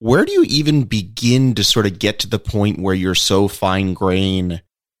 Where do you even begin to sort of get to the point where you're so fine-grained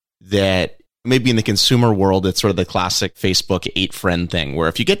that maybe in the consumer world, it's sort of the classic Facebook 8-friend thing, where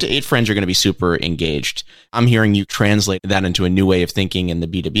if you get to 8 friends, you're going to be super engaged. I'm hearing you translate that into a new way of thinking in the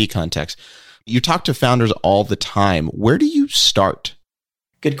B2B context. You talk to founders all the time. Where do you start?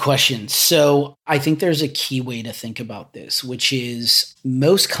 Good question. So I think there's a key way to think about this, which is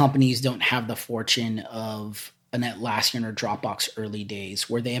most companies don't have the fortune of an Atlassian or Dropbox early days,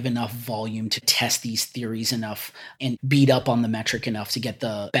 where they have enough volume to test these theories enough and beat up on the metric enough to get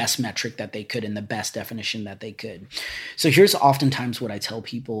the best metric that they could and the best definition that they could. So here's oftentimes what I tell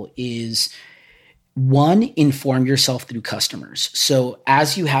people is, one, inform yourself through customers. So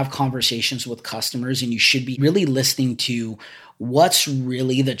as you have conversations with customers, and you should be really listening to what's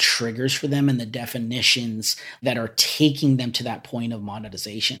really the triggers for them and the definitions that are taking them to that point of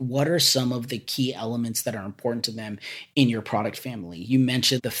monetization. What are some of the key elements that are important to them in your product family? You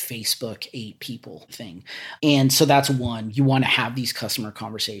mentioned the Facebook 8 people thing. And so that's one. You want to have these customer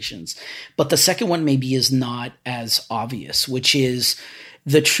conversations. But the second one maybe is not as obvious, which is,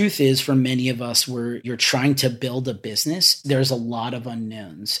 the truth is, for many of us, where you're trying to build a business, there's a lot of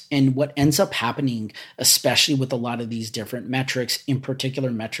unknowns. And what ends up happening, especially with a lot of these different metrics, in particular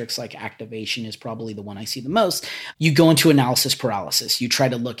metrics like activation is probably the one I see the most, you go into analysis paralysis. You try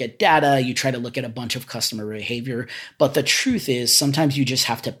to look at data, you try to look at a bunch of customer behavior. But the truth is, sometimes you just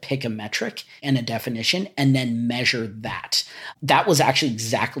have to pick a metric and a definition and then measure that. That was actually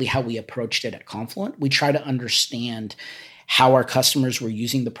exactly how we approached it at Confluent. We try to understand how our customers were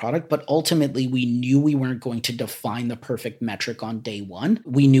using the product, but ultimately we knew we weren't going to define the perfect metric on day one.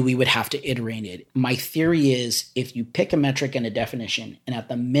 We knew we would have to iterate it. My theory is, if you pick a metric and a definition, and at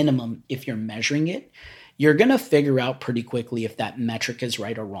the minimum, if you're measuring it, you're going to figure out pretty quickly if that metric is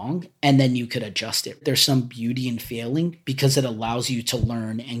right or wrong, and then you could adjust it. There's some beauty in failing, because it allows you to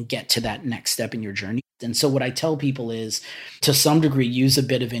learn and get to that next step in your journey. And so what I tell people is, to some degree, use a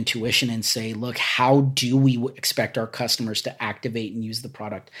bit of intuition and say, look, how do we expect our customers to activate and use the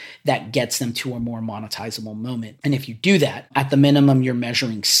product that gets them to a more monetizable moment? And if you do that, at the minimum, you're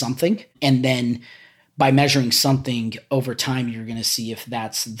measuring something. And then by measuring something over time, you're going to see if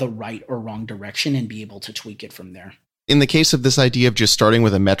that's the right or wrong direction and be able to tweak it from there. In the case of this idea of just starting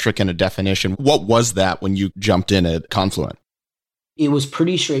with a metric and a definition, what was that when you jumped in at Confluent? It was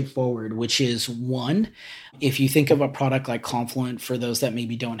pretty straightforward, which is, one, if you think of a product like Confluent, for those that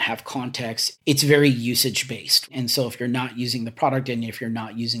maybe don't have context, it's very usage based. And so if you're not using the product, and if you're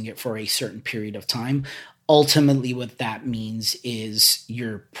not using it for a certain period of time, ultimately what that means is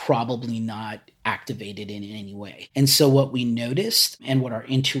you're probably not activated in any way. And so what we noticed, and what our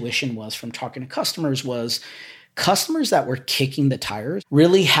intuition was from talking to customers, was customers that were kicking the tires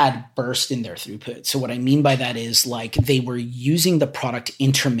really had burst in their throughput. So what I mean by that is, like, they were using the product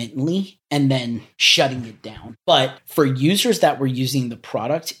intermittently and then shutting it down. But for users that were using the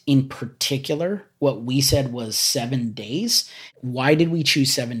product in particular, what we said was 7 days. Why did we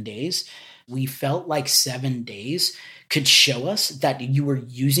choose 7 days? We felt like 7 days could show us that you were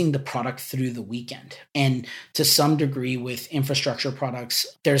using the product through the weekend. And to some degree with infrastructure products,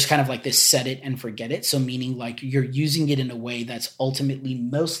 there's kind of like this set it and forget it. So meaning, like, you're using it in a way that's ultimately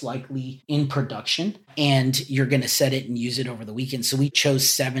most likely in production, and you're going to set it and use it over the weekend. So we chose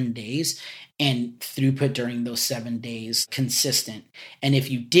 7 days, and throughput during those 7 days consistent. And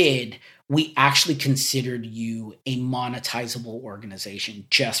if you did, we actually considered you a monetizable organization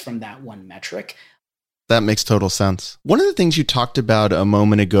just from that one metric. That makes total sense. One of the things you talked about a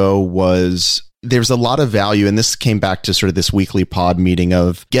moment ago was there's a lot of value, and this came back to sort of this weekly pod meeting,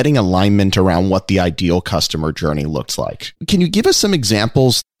 of getting alignment around what the ideal customer journey looks like. Can you give us some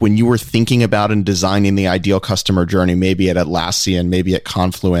examples when you were thinking about and designing the ideal customer journey, maybe at Atlassian, maybe at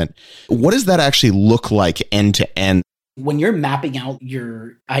Confluent? What does that actually look like end to end? When you're mapping out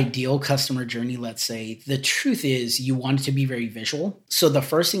your ideal customer journey, let's say, the truth is you want it to be very visual. So the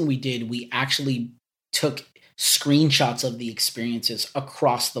first thing we did, we actually took screenshots of the experiences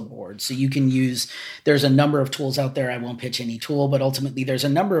across the board. So you can use, there's a number of tools out there. I won't pitch any tool, but ultimately there's a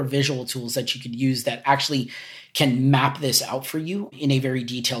number of visual tools that you could use that actually can map this out for you in a very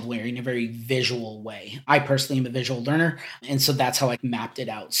detailed way, or in a very visual way. I personally am a visual learner, and so that's how I mapped it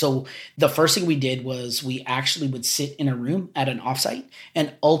out. So the first thing we did was we actually would sit in a room at an offsite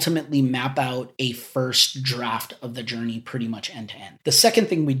and ultimately map out a first draft of the journey pretty much end to end. The second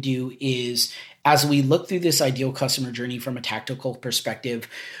thing we do is, as we look through this ideal customer journey from a tactical perspective,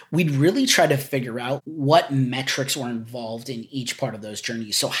 we'd really try to figure out what metrics were involved in each part of those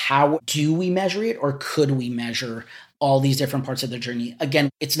journeys. So how do we measure it, or could we measure all these different parts of the journey?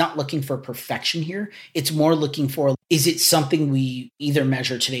 Again, it's not looking for perfection here. It's more looking for, is it something we either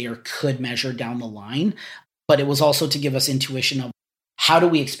measure today or could measure down the line? But it was also to give us intuition of, how do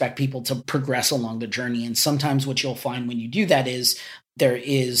we expect people to progress along the journey? And sometimes what you'll find when you do that is there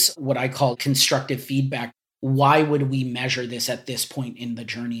is what I call constructive feedback. Why would we measure this at this point in the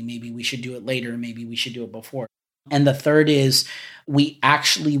journey? Maybe we should do it later. Maybe we should do it before. And the third is, we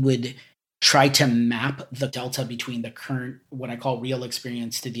actually would try to map the delta between the current, what I call real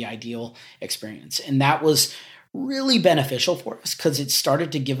experience, to the ideal experience. And that was really beneficial for us, because it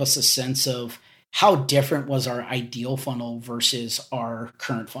started to give us a sense of how different was our ideal funnel versus our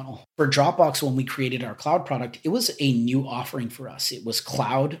current funnel. For Dropbox, when we created our cloud product, it was a new offering for us. It was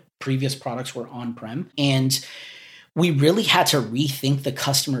cloud. Previous products were on-prem. And we really had to rethink the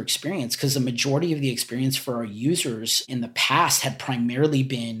customer experience, because the majority of the experience for our users in the past had primarily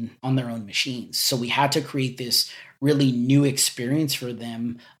been on their own machines. So we had to create this really new experience for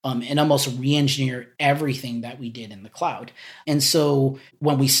them, and almost re-engineer everything that we did in the cloud. And so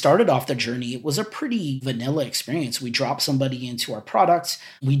when we started off the journey, it was a pretty vanilla experience. We dropped somebody into our products.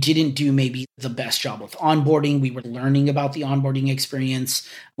 We didn't do maybe the best job with onboarding. We were learning about the onboarding experience.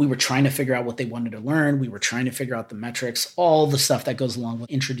 We were trying to figure out what they wanted to learn. We were trying to figure out the metrics, all the stuff that goes along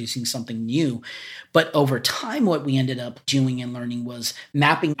with introducing something new. But over time, what we ended up doing and learning was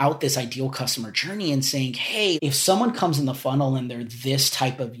mapping out this ideal customer journey and saying, hey, if someone comes in the funnel and they're this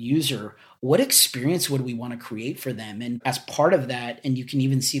type of user, what experience would we want to create for them? And as part of that, and you can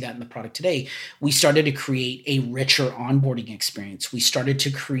even see that in the product today, we started to create a richer onboarding experience. We started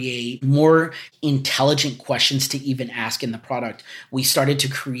to create more intelligent questions to even ask in the product. We started to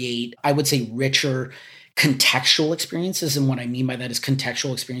create, I would say, richer contextual experiences. And what I mean by that is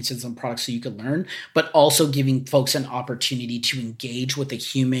contextual experiences on products so you could learn, but also giving folks an opportunity to engage with a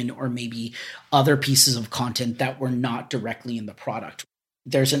human or maybe other pieces of content that were not directly in the product.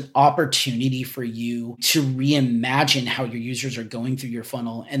 There's an opportunity for you to reimagine how your users are going through your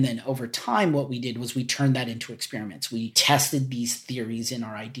funnel. And then over time, what we did was we turned that into experiments. We tested these theories in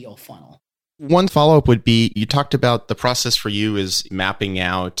our ideal funnel. One follow-up would be, you talked about the process for you is mapping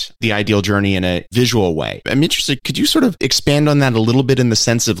out the ideal journey in a visual way. I'm interested, could you sort of expand on that a little bit in the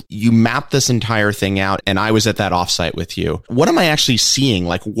sense of, you mapped this entire thing out and I was at that offsite with you. What am I actually seeing?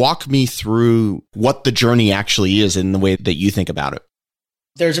 Like, walk me through what the journey actually is in the way that you think about it.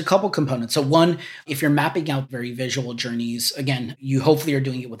 There's a couple components. So one, if you're mapping out very visual journeys, again, you hopefully are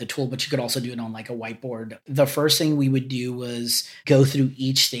doing it with a tool, but you could also do it on like a whiteboard. The first thing we would do was go through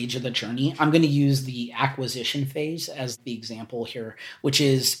each stage of the journey. I'm going to use the acquisition phase as the example here, which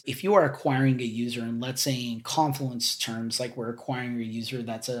is if you are acquiring a user, and let's say in Confluence terms, like we're acquiring a user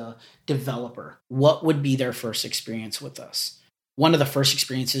that's a developer, what would be their first experience with us? One of the first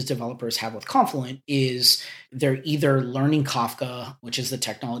experiences developers have with Confluent is they're either learning Kafka, which is the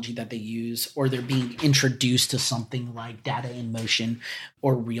technology that they use, or they're being introduced to something like data in motion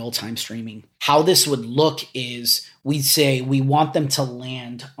or real-time streaming. How this would look is we'd say we want them to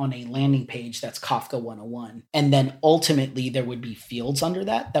land on a landing page that's Kafka 101. And then ultimately there would be fields under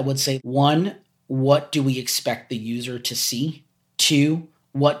that that would say, 1, what do we expect the user to see? 2,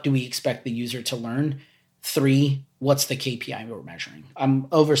 what do we expect the user to learn? 3, what's the KPI we're measuring? I'm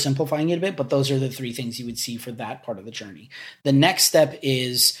oversimplifying it a bit, but those are the 3 things you would see for that part of the journey. The next step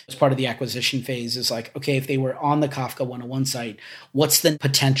is, as part of the acquisition phase, is like, okay, if they were on the Kafka 101 site, what's the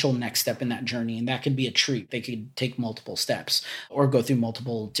potential next step in that journey? And that could be a tree. They could take multiple steps or go through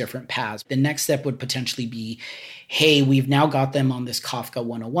multiple different paths. The next step would potentially be, hey, we've now got them on this Kafka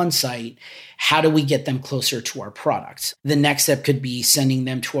 101 site. How do we get them closer to our product? The next step could be sending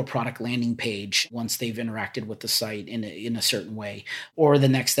them to a product landing page once they've interacted with the site in a certain way. Or the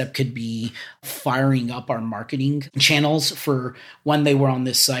next step could be firing up our marketing channels for when they were on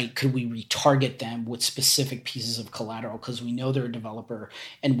this site. Could we retarget them with specific pieces of collateral? Because we know they're a developer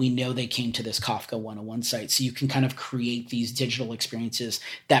and we know they came to this Kafka 101 site. So you can kind of create these digital experiences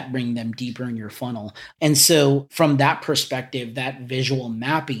that bring them deeper in your funnel. And so from that perspective, that visual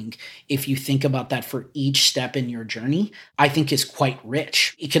mapping, if you think about that for each step in your journey, I think is quite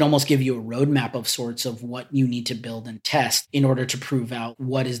rich. It can almost give you a roadmap of sorts of what you need to build and test in order to prove out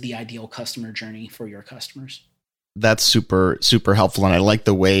what is the ideal customer journey for your customers. That's super, super helpful. And I like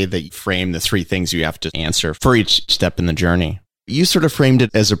the way that you frame the three things you have to answer for each step in the journey. You sort of framed it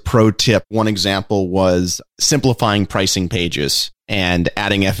as a pro tip. One example was simplifying pricing pages and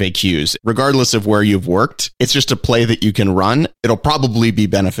adding FAQs. Regardless of where you've worked, it's just a play that you can run. It'll probably be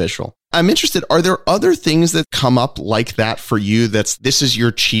beneficial. I'm interested, are there other things that come up like that for you this is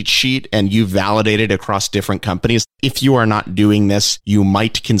your cheat sheet and you validate it across different companies? If you are not doing this, you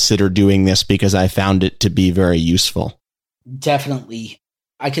might consider doing this because I found it to be very useful. Definitely.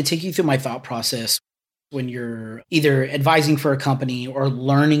 I could take you through my thought process when you're either advising for a company or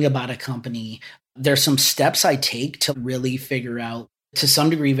learning about a company. There's some steps I take to really figure out, to some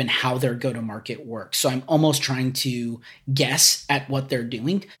degree, even how their go-to-market works. So I'm almost trying to guess at what they're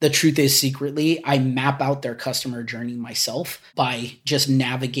doing. The truth is, secretly, I map out their customer journey myself by just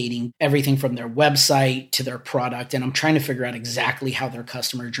navigating everything from their website to their product. And I'm trying to figure out exactly how their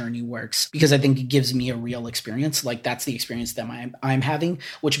customer journey works because I think it gives me a real experience. Like that's the experience that I'm having,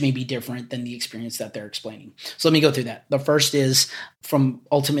 which may be different than the experience that they're explaining. So let me go through that. The first is from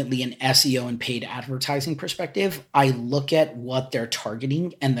ultimately an SEO and paid advertising perspective. I look at what they're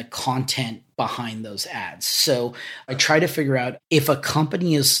targeting and the content behind those ads. So I try to figure out if a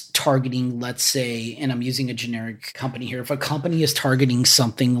company is targeting, let's say, and I'm using a generic company here, if a company is targeting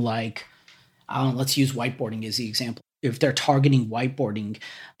something like, let's use whiteboarding as the example. If they're targeting whiteboarding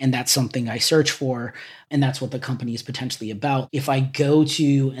and that's something I search for, and that's what the company is potentially about, if I go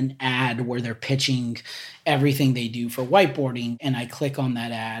to an ad where they're pitching everything they do for whiteboarding and I click on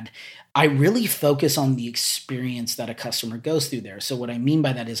that ad, I really focus on the experience that a customer goes through there. So what I mean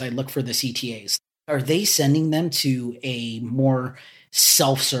by that is I look for the CTAs. Are they sending them to a more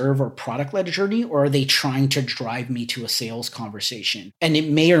self-serve or product-led journey, or are they trying to drive me to a sales conversation? And it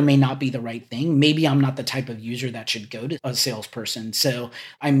may or may not be the right thing. Maybe I'm not the type of user that should go to a salesperson. So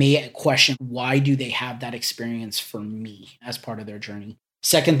I may question, why do they have that experience for me as part of their journey?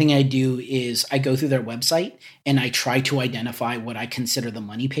 Second thing I do is I go through their website and I try to identify what I consider the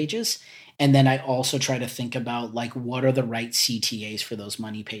money pages. And then I also try to think about like, what are the right CTAs for those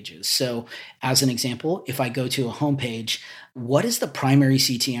money pages? So as an example, if I go to a homepage, what is the primary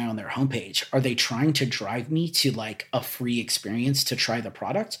CTA on their homepage? Are they trying to drive me to like a free experience to try the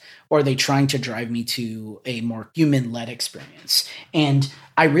product? Or are they trying to drive me to a more human-led experience? And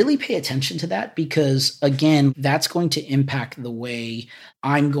I really pay attention to that because, again, that's going to impact the way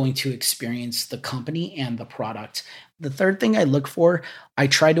I'm going to experience the company and the product. The third thing I look for, I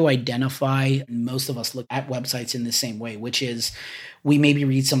try to identify, most of us look at websites in the same way, which is we maybe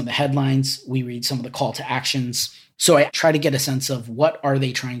read some of the headlines, we read some of the call to actions. So I try to get a sense of what are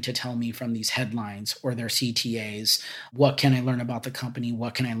they trying to tell me from these headlines or their CTAs? What can I learn about the company?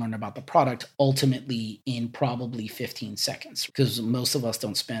 What can I learn about the product? Ultimately in probably 15 seconds, because most of us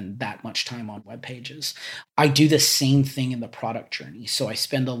don't spend that much time on web pages. I do the same thing in the product journey. So I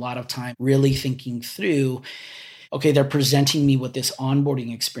spend a lot of time really thinking through, okay, they're presenting me with this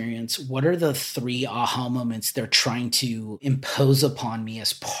onboarding experience. What are the 3 aha moments they're trying to impose upon me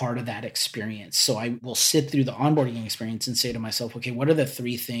as part of that experience? So I will sit through the onboarding experience and say to myself, okay, what are the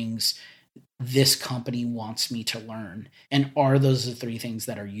 3 things this company wants me to learn? And are those the 3 things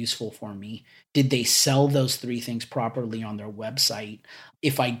that are useful for me? Did they sell those 3 things properly on their website?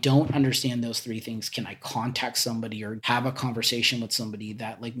 If I don't understand those 3 things, can I contact somebody or have a conversation with somebody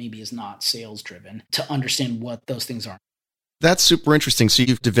that like maybe is not sales driven to understand what those things are? That's super interesting. So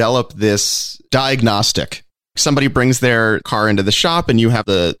you've developed this diagnostic. Somebody brings their car into the shop and you have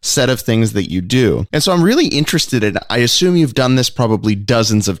the set of things that you do. And so I'm really interested in, I assume you've done this probably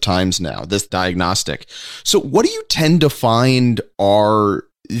dozens of times now, this diagnostic. So what do you tend to find are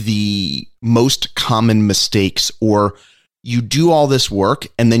the most common mistakes, or you do all this work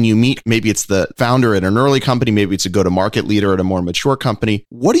and then you meet, maybe it's the founder at an early company, maybe it's a go-to-market leader at a more mature company.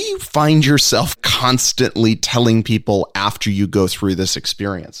 What do you find yourself constantly telling people after you go through this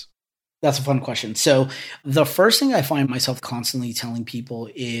experience? That's a fun question. So the first thing I find myself constantly telling people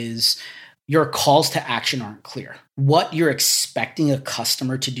is your calls to action aren't clear. What you're expecting a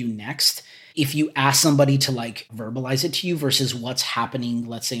customer to do next, if you ask somebody to like verbalize it to you versus what's happening,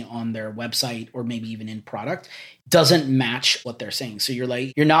 let's say on their website or maybe even in product, doesn't match what they're saying. So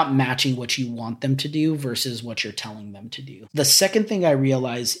you're not matching what you want them to do versus what you're telling them to do. The second thing I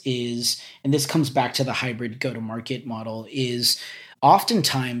realize is, and this comes back to the hybrid go-to-market model, is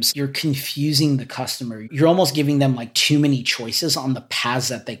oftentimes you're confusing the customer. You're almost giving them like too many choices on the paths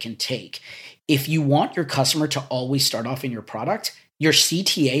that they can take. If you want your customer to always start off in your product, Your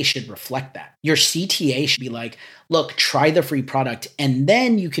CTA should reflect that. Your CTA should be like, look, try the free product, and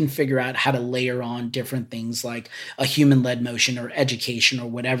then you can figure out how to layer on different things like a human-led motion or education or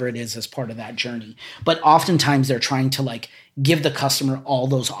whatever it is as part of that journey. But oftentimes they're trying to like give the customer all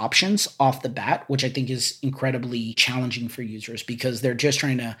those options off the bat, which I think is incredibly challenging for users because they're just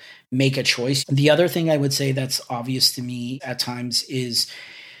trying to make a choice. The other thing I would say that's obvious to me at times is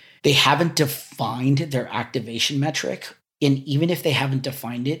they haven't defined their activation metric. And even if they haven't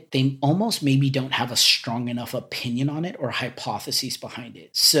defined it, they almost maybe don't have a strong enough opinion on it or hypotheses behind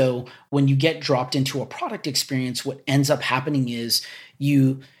it. So when you get dropped into a product experience, what ends up happening is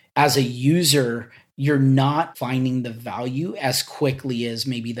you, as a user, you're not finding the value as quickly as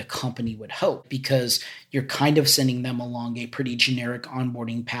maybe the company would hope because you're kind of sending them along a pretty generic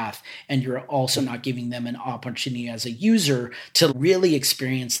onboarding path. And you're also not giving them an opportunity as a user to really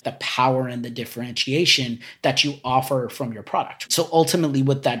experience the power and the differentiation that you offer from your product. So ultimately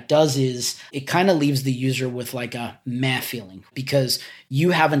what that does is it kind of leaves the user with like a meh feeling because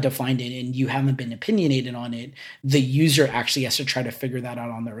you haven't defined it and you haven't been opinionated on it. The user actually has to try to figure that out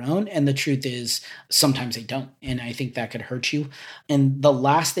on their own. And the truth is sometimes they don't. And I think that could hurt you. And the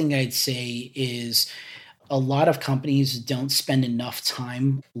last thing I'd say is a lot of companies don't spend enough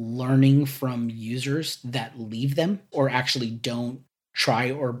time learning from users that leave them or actually don't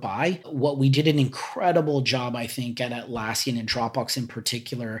try or buy. What we did an incredible job, I think, at Atlassian and Dropbox in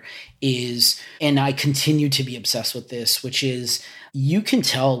particular is, and I continue to be obsessed with this, which is you can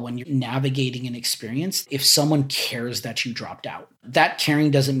tell when you're navigating an experience if someone cares that you dropped out. That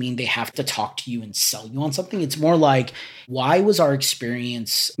caring doesn't mean they have to talk to you and sell you on something. It's more like, why was our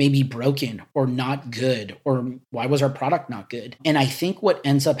experience maybe broken or not good? Or why was our product not good? And I think what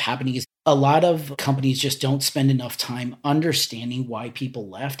ends up happening is a lot of companies just don't spend enough time understanding why people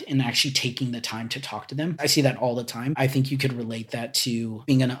left and actually taking the time to talk to them. I see that all the time. I think you could relate that to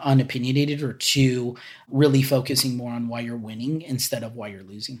being unopinionated or to really focusing more on why you're winning instead of why you're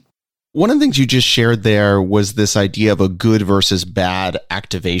losing. One of the things you just shared there was this idea of a good versus bad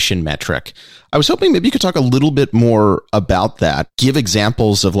activation metric. I was hoping maybe you could talk a little bit more about that. Give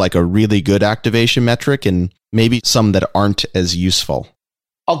examples of like a really good activation metric and maybe some that aren't as useful.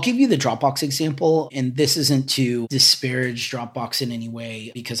 I'll give you the Dropbox example, and this isn't to disparage Dropbox in any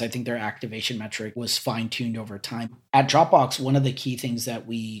way because I think their activation metric was fine-tuned over time. At Dropbox, one of the key things that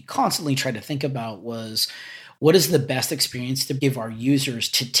we constantly tried to think about was what is the best experience to give our users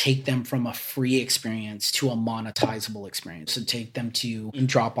to take them from a free experience to a monetizable experience, to take them to, in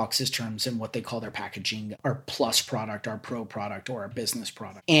Dropbox's terms, and what they call their packaging, our plus product, our pro product, or our business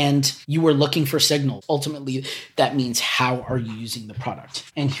product. And you were looking for signals. Ultimately, that means how are you using the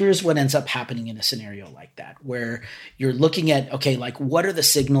product? And here's what ends up happening in a scenario like that, where you're looking at, okay, like what are the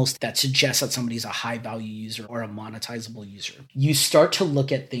signals that suggest that somebody's a high value user or a monetizable user? You start to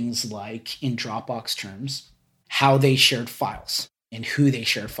look at things like, in Dropbox terms, how they shared files and who they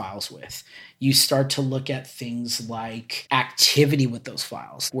shared files with. You start to look at things like activity with those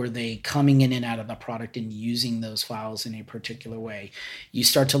files. Were they coming in and out of the product and using those files in a particular way? You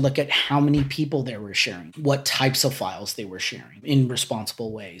start to look at how many people they were sharing, what types of files they were sharing in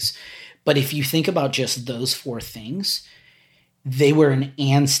responsible ways. But if you think about just those four things, they were an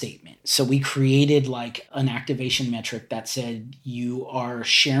and statement. So we created like an activation metric that said you are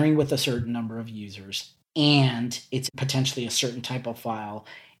sharing with a certain number of users, and it's potentially a certain type of file,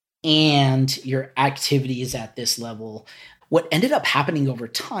 and your activity is at this level. What ended up happening over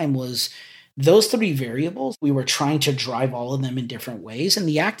time was those three variables, we were trying to drive all of them in different ways, and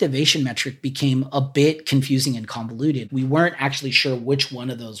the activation metric became a bit confusing and convoluted. We weren't actually sure which one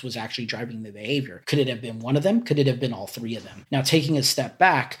of those was actually driving the behavior. Could it have been one of them? Could it have been all three of them? Now, taking a step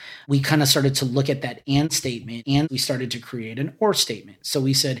back, we kind of started to look at that and statement, and we started to create an or statement. So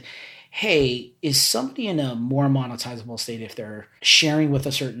we said, hey, is somebody in a more monetizable state if they're sharing with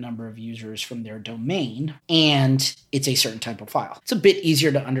a certain number of users from their domain and it's a certain type of file? It's a bit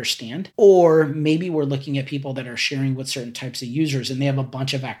easier to understand. Or maybe we're looking at people that are sharing with certain types of users and they have a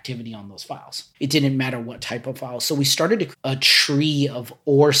bunch of activity on those files. It didn't matter what type of file. So we started a tree of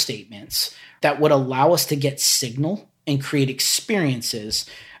or statements that would allow us to get signal and create experiences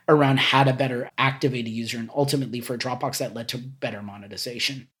around how to better activate a user. And ultimately for Dropbox, that led to better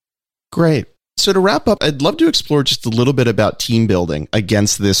monetization. Great. So to wrap up, I'd love to explore just a little bit about team building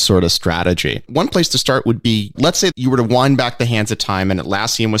against this sort of strategy. One place to start would be, let's say you were to wind back the hands of time and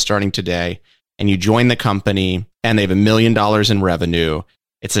Atlassian was starting today, and you join the company and they have $1 million in revenue.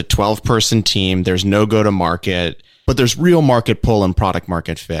 It's a 12-person team. There's no go-to-market, but there's real market pull and product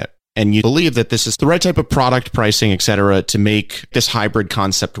market fit. And you believe that this is the right type of product, pricing, et cetera, to make this hybrid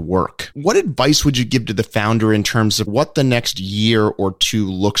concept work. What advice would you give to the founder in terms of what the next year or two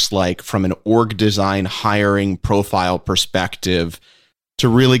looks like from an org design, hiring, profile perspective to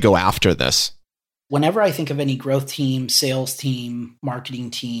really go after this? Whenever I think of any growth team, sales team,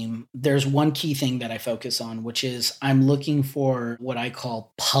 marketing team, there's one key thing that I focus on, which is I'm looking for what I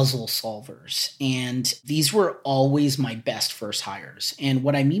call puzzle solvers. And these were always my best first hires. And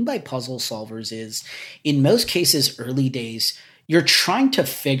what I mean by puzzle solvers is, in most cases, early days, you're trying to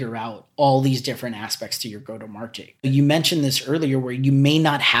figure out all these different aspects to your go-to-market. You mentioned this earlier where you may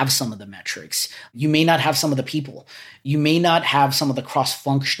not have some of the metrics. You may not have some of the people. You may not have some of the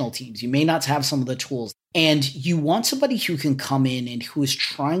cross-functional teams. You may not have some of the tools. And you want somebody who can come in and who is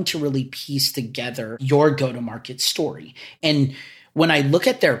trying to really piece together your go-to-market story. And when I look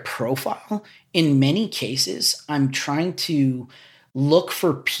at their profile, in many cases, I'm trying to look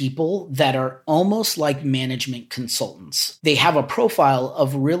for people that are almost like management consultants. They have a profile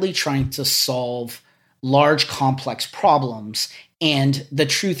of really trying to solve large, complex problems. And the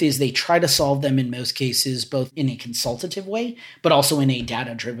truth is they try to solve them in most cases, both in a consultative way, but also in a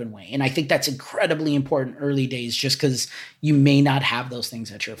data-driven way. And I think that's incredibly important early days, just because you may not have those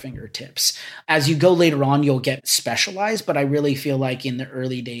things at your fingertips. As you go later on, you'll get specialized, but I really feel like in the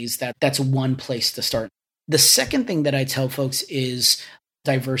early days that's one place to start. The second thing that I tell folks is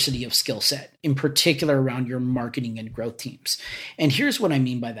diversity of skill set, in particular around your marketing and growth teams. And here's what I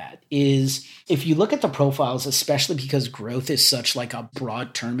mean by that is if you look at the profiles, especially because growth is such like a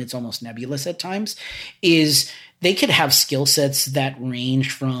broad term, it's almost nebulous at times, is they could have skill sets that range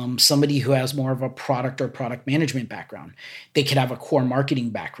from somebody who has more of a product or product management background. They could have a core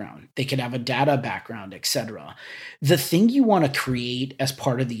marketing background. They could have a data background, et cetera. The thing you want to create as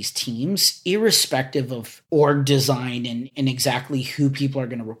part of these teams, irrespective of org design and exactly who people are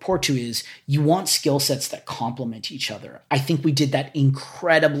going to report to, is you want skill sets that complement each other. I think we did that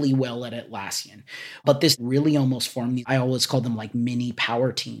incredibly well at Atlassian. But this really almost formed, I always call them like mini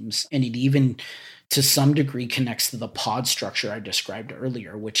power teams. And it even to some degree connects to the pod structure I described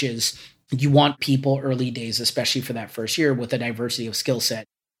earlier, which is you want people early days, especially for that first year, with a diversity of skill set.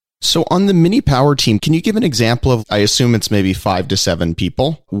 So on the mini power team, can you give an example of, I assume it's maybe 5 to 7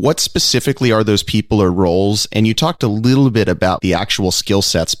 people. What specifically are those people or roles? And you talked a little bit about the actual skill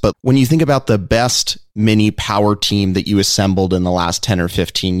sets, but when you think about the best mini power team that you assembled in the last 10 or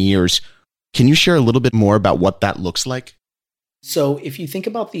 15 years, can you share a little bit more about what that looks like? So if you think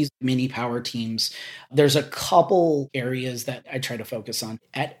about these mini power teams, there's a couple areas that I try to focus on.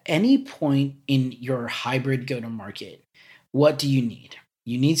 At any point in your hybrid go-to-market, what do you need?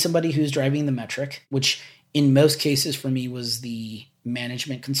 You need somebody who's driving the metric, which in most cases for me was the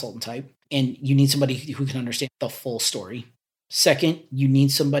management consultant type. And you need somebody who can understand the full story. Second, you need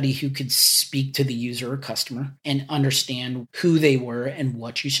somebody who could speak to the user or customer and understand who they were and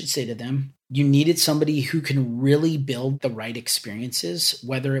what you should say to them. You needed somebody who can really build the right experiences,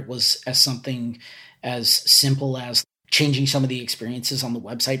 whether it was as something as simple as changing some of the experiences on the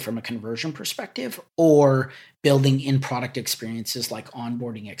website from a conversion perspective, or building in-product experiences like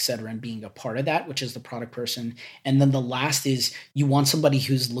onboarding, et cetera, and being a part of that, which is the product person. And then the last is you want somebody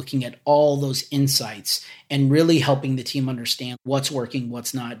who's looking at all those insights and really helping the team understand what's working,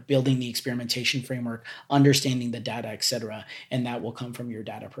 what's not, building the experimentation framework, understanding the data, et cetera. And that will come from your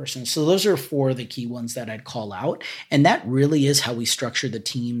data person. So those are 4 of the key ones that I'd call out. And that really is how we structure the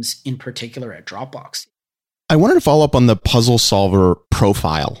teams, in particular at Dropbox. I wanted to follow up on the puzzle solver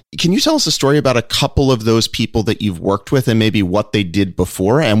profile. Can you tell us a story about a couple of those people that you've worked with and maybe what they did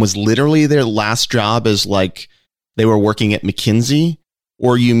before? And was literally their last job as like they were working at McKinsey?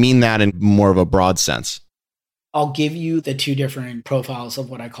 Or you mean that in more of a broad sense? I'll give you the 2 different profiles of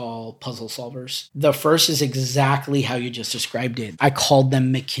what I call puzzle solvers. The first is exactly how you just described it. I called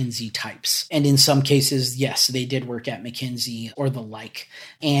them McKinsey types. And in some cases, yes, they did work at McKinsey or the like.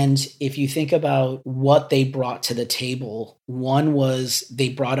 And if you think about what they brought to the table, one was they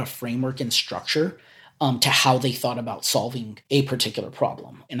brought a framework and structure to how they thought about solving a particular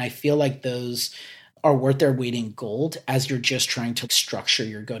problem. And I feel like those are worth their weight in gold as you're just trying to structure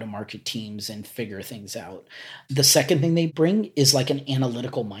your go-to-market teams and figure things out. The second thing they bring is like an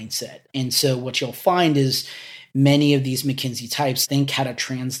analytical mindset. And so what you'll find is many of these McKinsey types think how to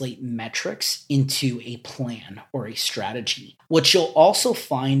translate metrics into a plan or a strategy. What you'll also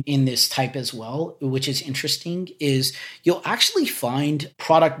find in this type as well, which is interesting, is you'll actually find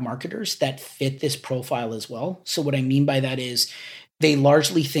product marketers that fit this profile as well. So what I mean by that is They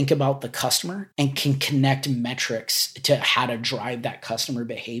largely think about the customer and can connect metrics to how to drive that customer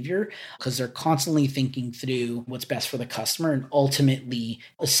behavior because they're constantly thinking through what's best for the customer. And ultimately,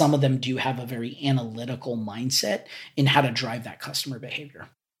 some of them do have a very analytical mindset in how to drive that customer behavior.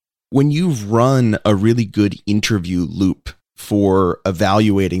 When you've run a really good interview loop for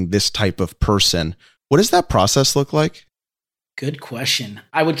evaluating this type of person, what does that process look like? Good question.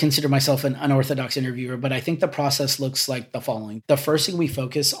 I would consider myself an unorthodox interviewer, but I think the process looks like the following. The first thing we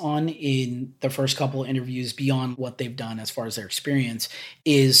focus on in the first couple of interviews beyond what they've done as far as their experience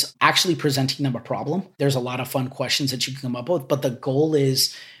is actually presenting them a problem. There's a lot of fun questions that you can come up with, but the goal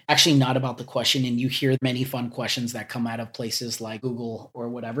is actually not about the question. And you hear many fun questions that come out of places like Google or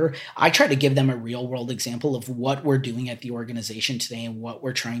whatever. I try to give them a real world example of what we're doing at the organization today and what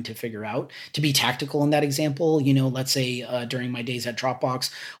we're trying to figure out. To be tactical in that example, let's say during my days at Dropbox,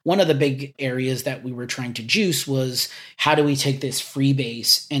 one of the big areas that we were trying to juice was how do we take this free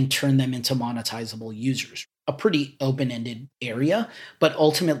base and turn them into monetizable users? A pretty open-ended area. But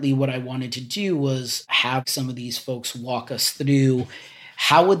ultimately what I wanted to do was have some of these folks walk us through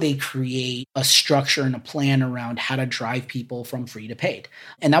how would they create a structure and a plan around how to drive people from free to paid?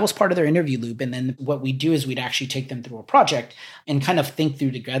 And that was part of their interview loop. And then what we do is we'd actually take them through a project and kind of think through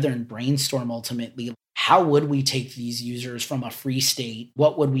together and brainstorm ultimately, how would we take these users from a free state?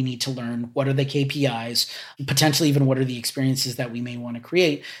 What would we need to learn? What are the KPIs? Potentially even what are the experiences that we may want to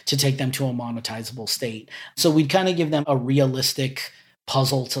create to take them to a monetizable state? So we'd kind of give them a realistic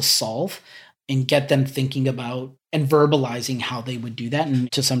puzzle to solve and get them thinking about and verbalizing how they would do that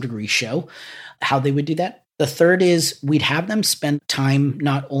and to some degree show how they would do that. The third is we'd have them spend time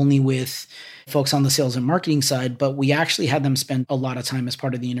not only with folks on the sales and marketing side, but we actually had them spend a lot of time as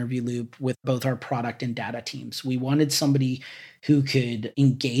part of the interview loop with both our product and data teams. We wanted somebody who could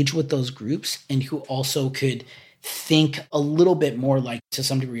engage with those groups and who also could think a little bit more like, to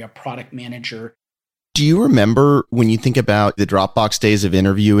some degree, a product manager. Do you remember when you think about the Dropbox days of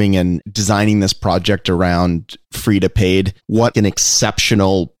interviewing and designing this project around free to paid, what an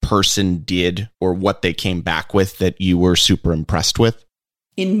exceptional person did or what they came back with that you were super impressed with?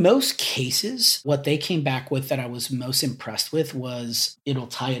 In most cases, what they came back with that I was most impressed with was, it'll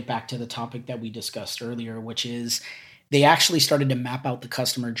tie it back to the topic that we discussed earlier, which is they actually started to map out the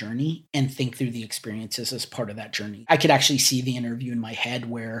customer journey and think through the experiences as part of that journey. I could actually see the interview in my head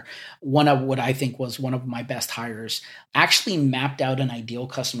where one of what I think was one of my best hires actually mapped out an ideal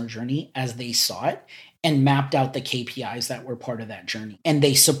customer journey as they saw it and mapped out the KPIs that were part of that journey. And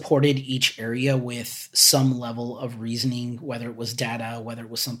they supported each area with some level of reasoning, whether it was data, whether it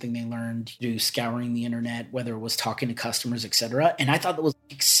was something they learned through scouring the internet, whether it was talking to customers, et cetera. And I thought that was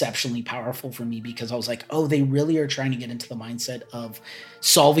exceptionally powerful for me because I was like, oh, they really are trying to get into the mindset of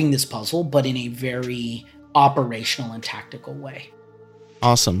solving this puzzle, but in a very operational and tactical way.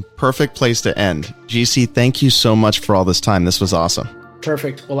 Awesome. Perfect place to end. GC, thank you so much for all this time. This was awesome.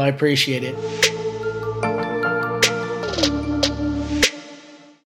 Perfect. Well, I appreciate it.